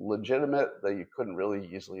something legitimate that you couldn't really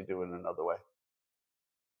easily do in another way?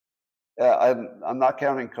 Yeah, I'm not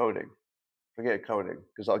counting coding. Forget coding,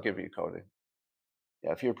 because I'll give you coding.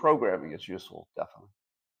 Yeah, if you're programming, it's useful, definitely.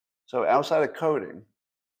 So outside of coding,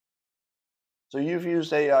 so you've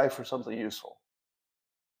used AI for something useful.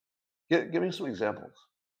 Give me some examples.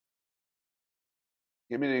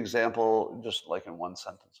 Give me an example, just like in one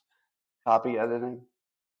sentence. Copy editing,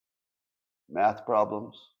 math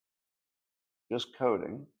problems, just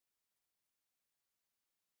coding,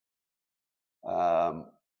 um,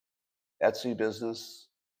 Etsy business,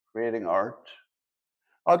 creating art.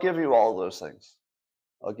 I'll give you all of those things.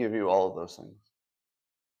 I'll give you all of those things.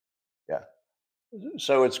 Yeah.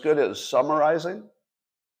 So it's good at summarizing.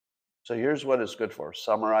 So here's what it's good for: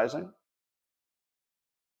 summarizing,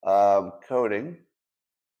 coding,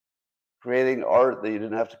 creating art that you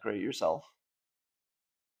didn't have to create yourself.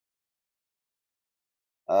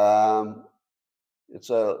 Um, it's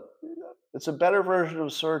a better version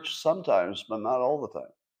of search sometimes, but not all the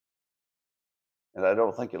time. And I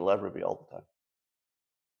don't think it'll ever be all the time.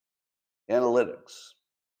 Analytics.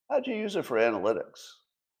 How'd you use it for analytics?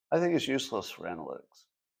 I think it's useless for analytics.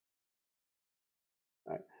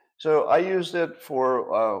 Right. So I used it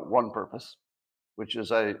for one purpose, which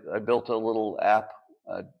is I built a little app,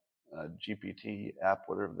 a GPT app,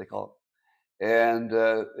 whatever they call it, and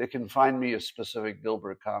it can find me a specific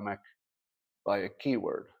Dilbert comic by a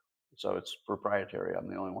keyword. So it's proprietary. I'm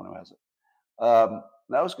the only one who has it. That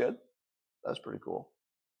was good. That's pretty cool.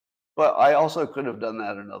 But I also could have done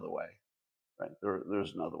that another way, right?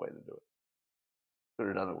 There's another way to do it. Could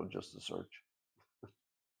have done it with just a search.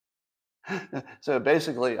 So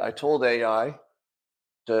basically, I told AI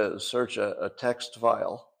to search a text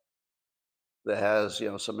file that has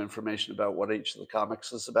some information about what each of the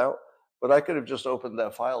comics is about, but I could have just opened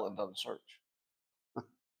that file and done a search.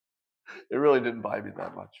 It really didn't buy me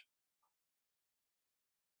that much.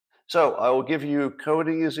 So I will give you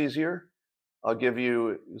coding is easier. I'll give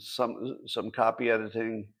you some copy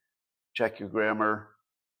editing, check your grammar.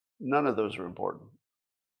 None of those are important.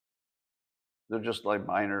 They're just like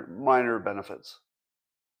minor benefits.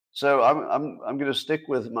 So I'm going to stick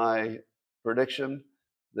with my prediction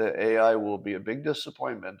that AI will be a big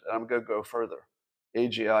disappointment, and I'm going to go further.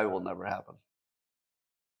 AGI will never happen.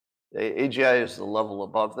 AGI is the level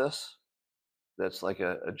above this. That's like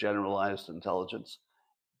a generalized intelligence.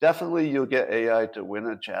 Definitely, you'll get AI to win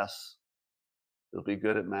at chess. It'll be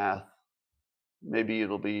good at math. Maybe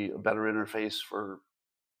it'll be a better interface for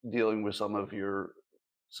dealing with some of your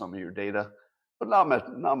data, but not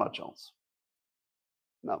much else.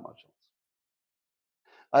 Not much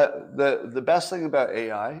else. The best thing about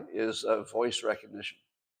AI is voice recognition.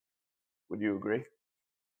 Would you agree?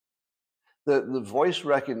 The voice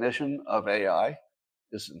recognition of AI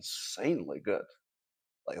is insanely good.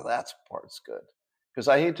 Like that part's good. Because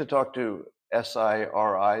I hate to talk to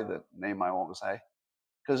SIRI, the name I won't say,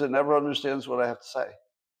 because it never understands what I have to say.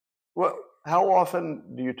 Well, how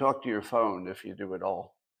often do you talk to your phone, if you do at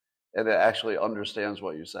all, and it actually understands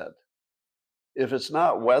what you said? If it's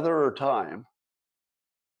not weather or time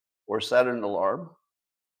or set an alarm,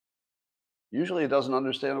 usually it doesn't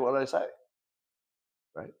understand what I say,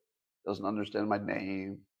 right? It doesn't understand my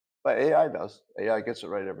name, but AI does. AI gets it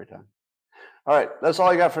right every time. All right, that's all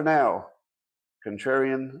I got for now.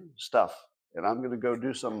 Contrarian stuff. And I'm going to go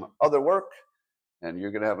do some other work, and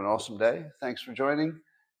you're going to have an awesome day. Thanks for joining.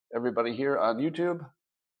 Everybody here on YouTube,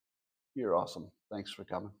 you're awesome. Thanks for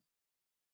coming.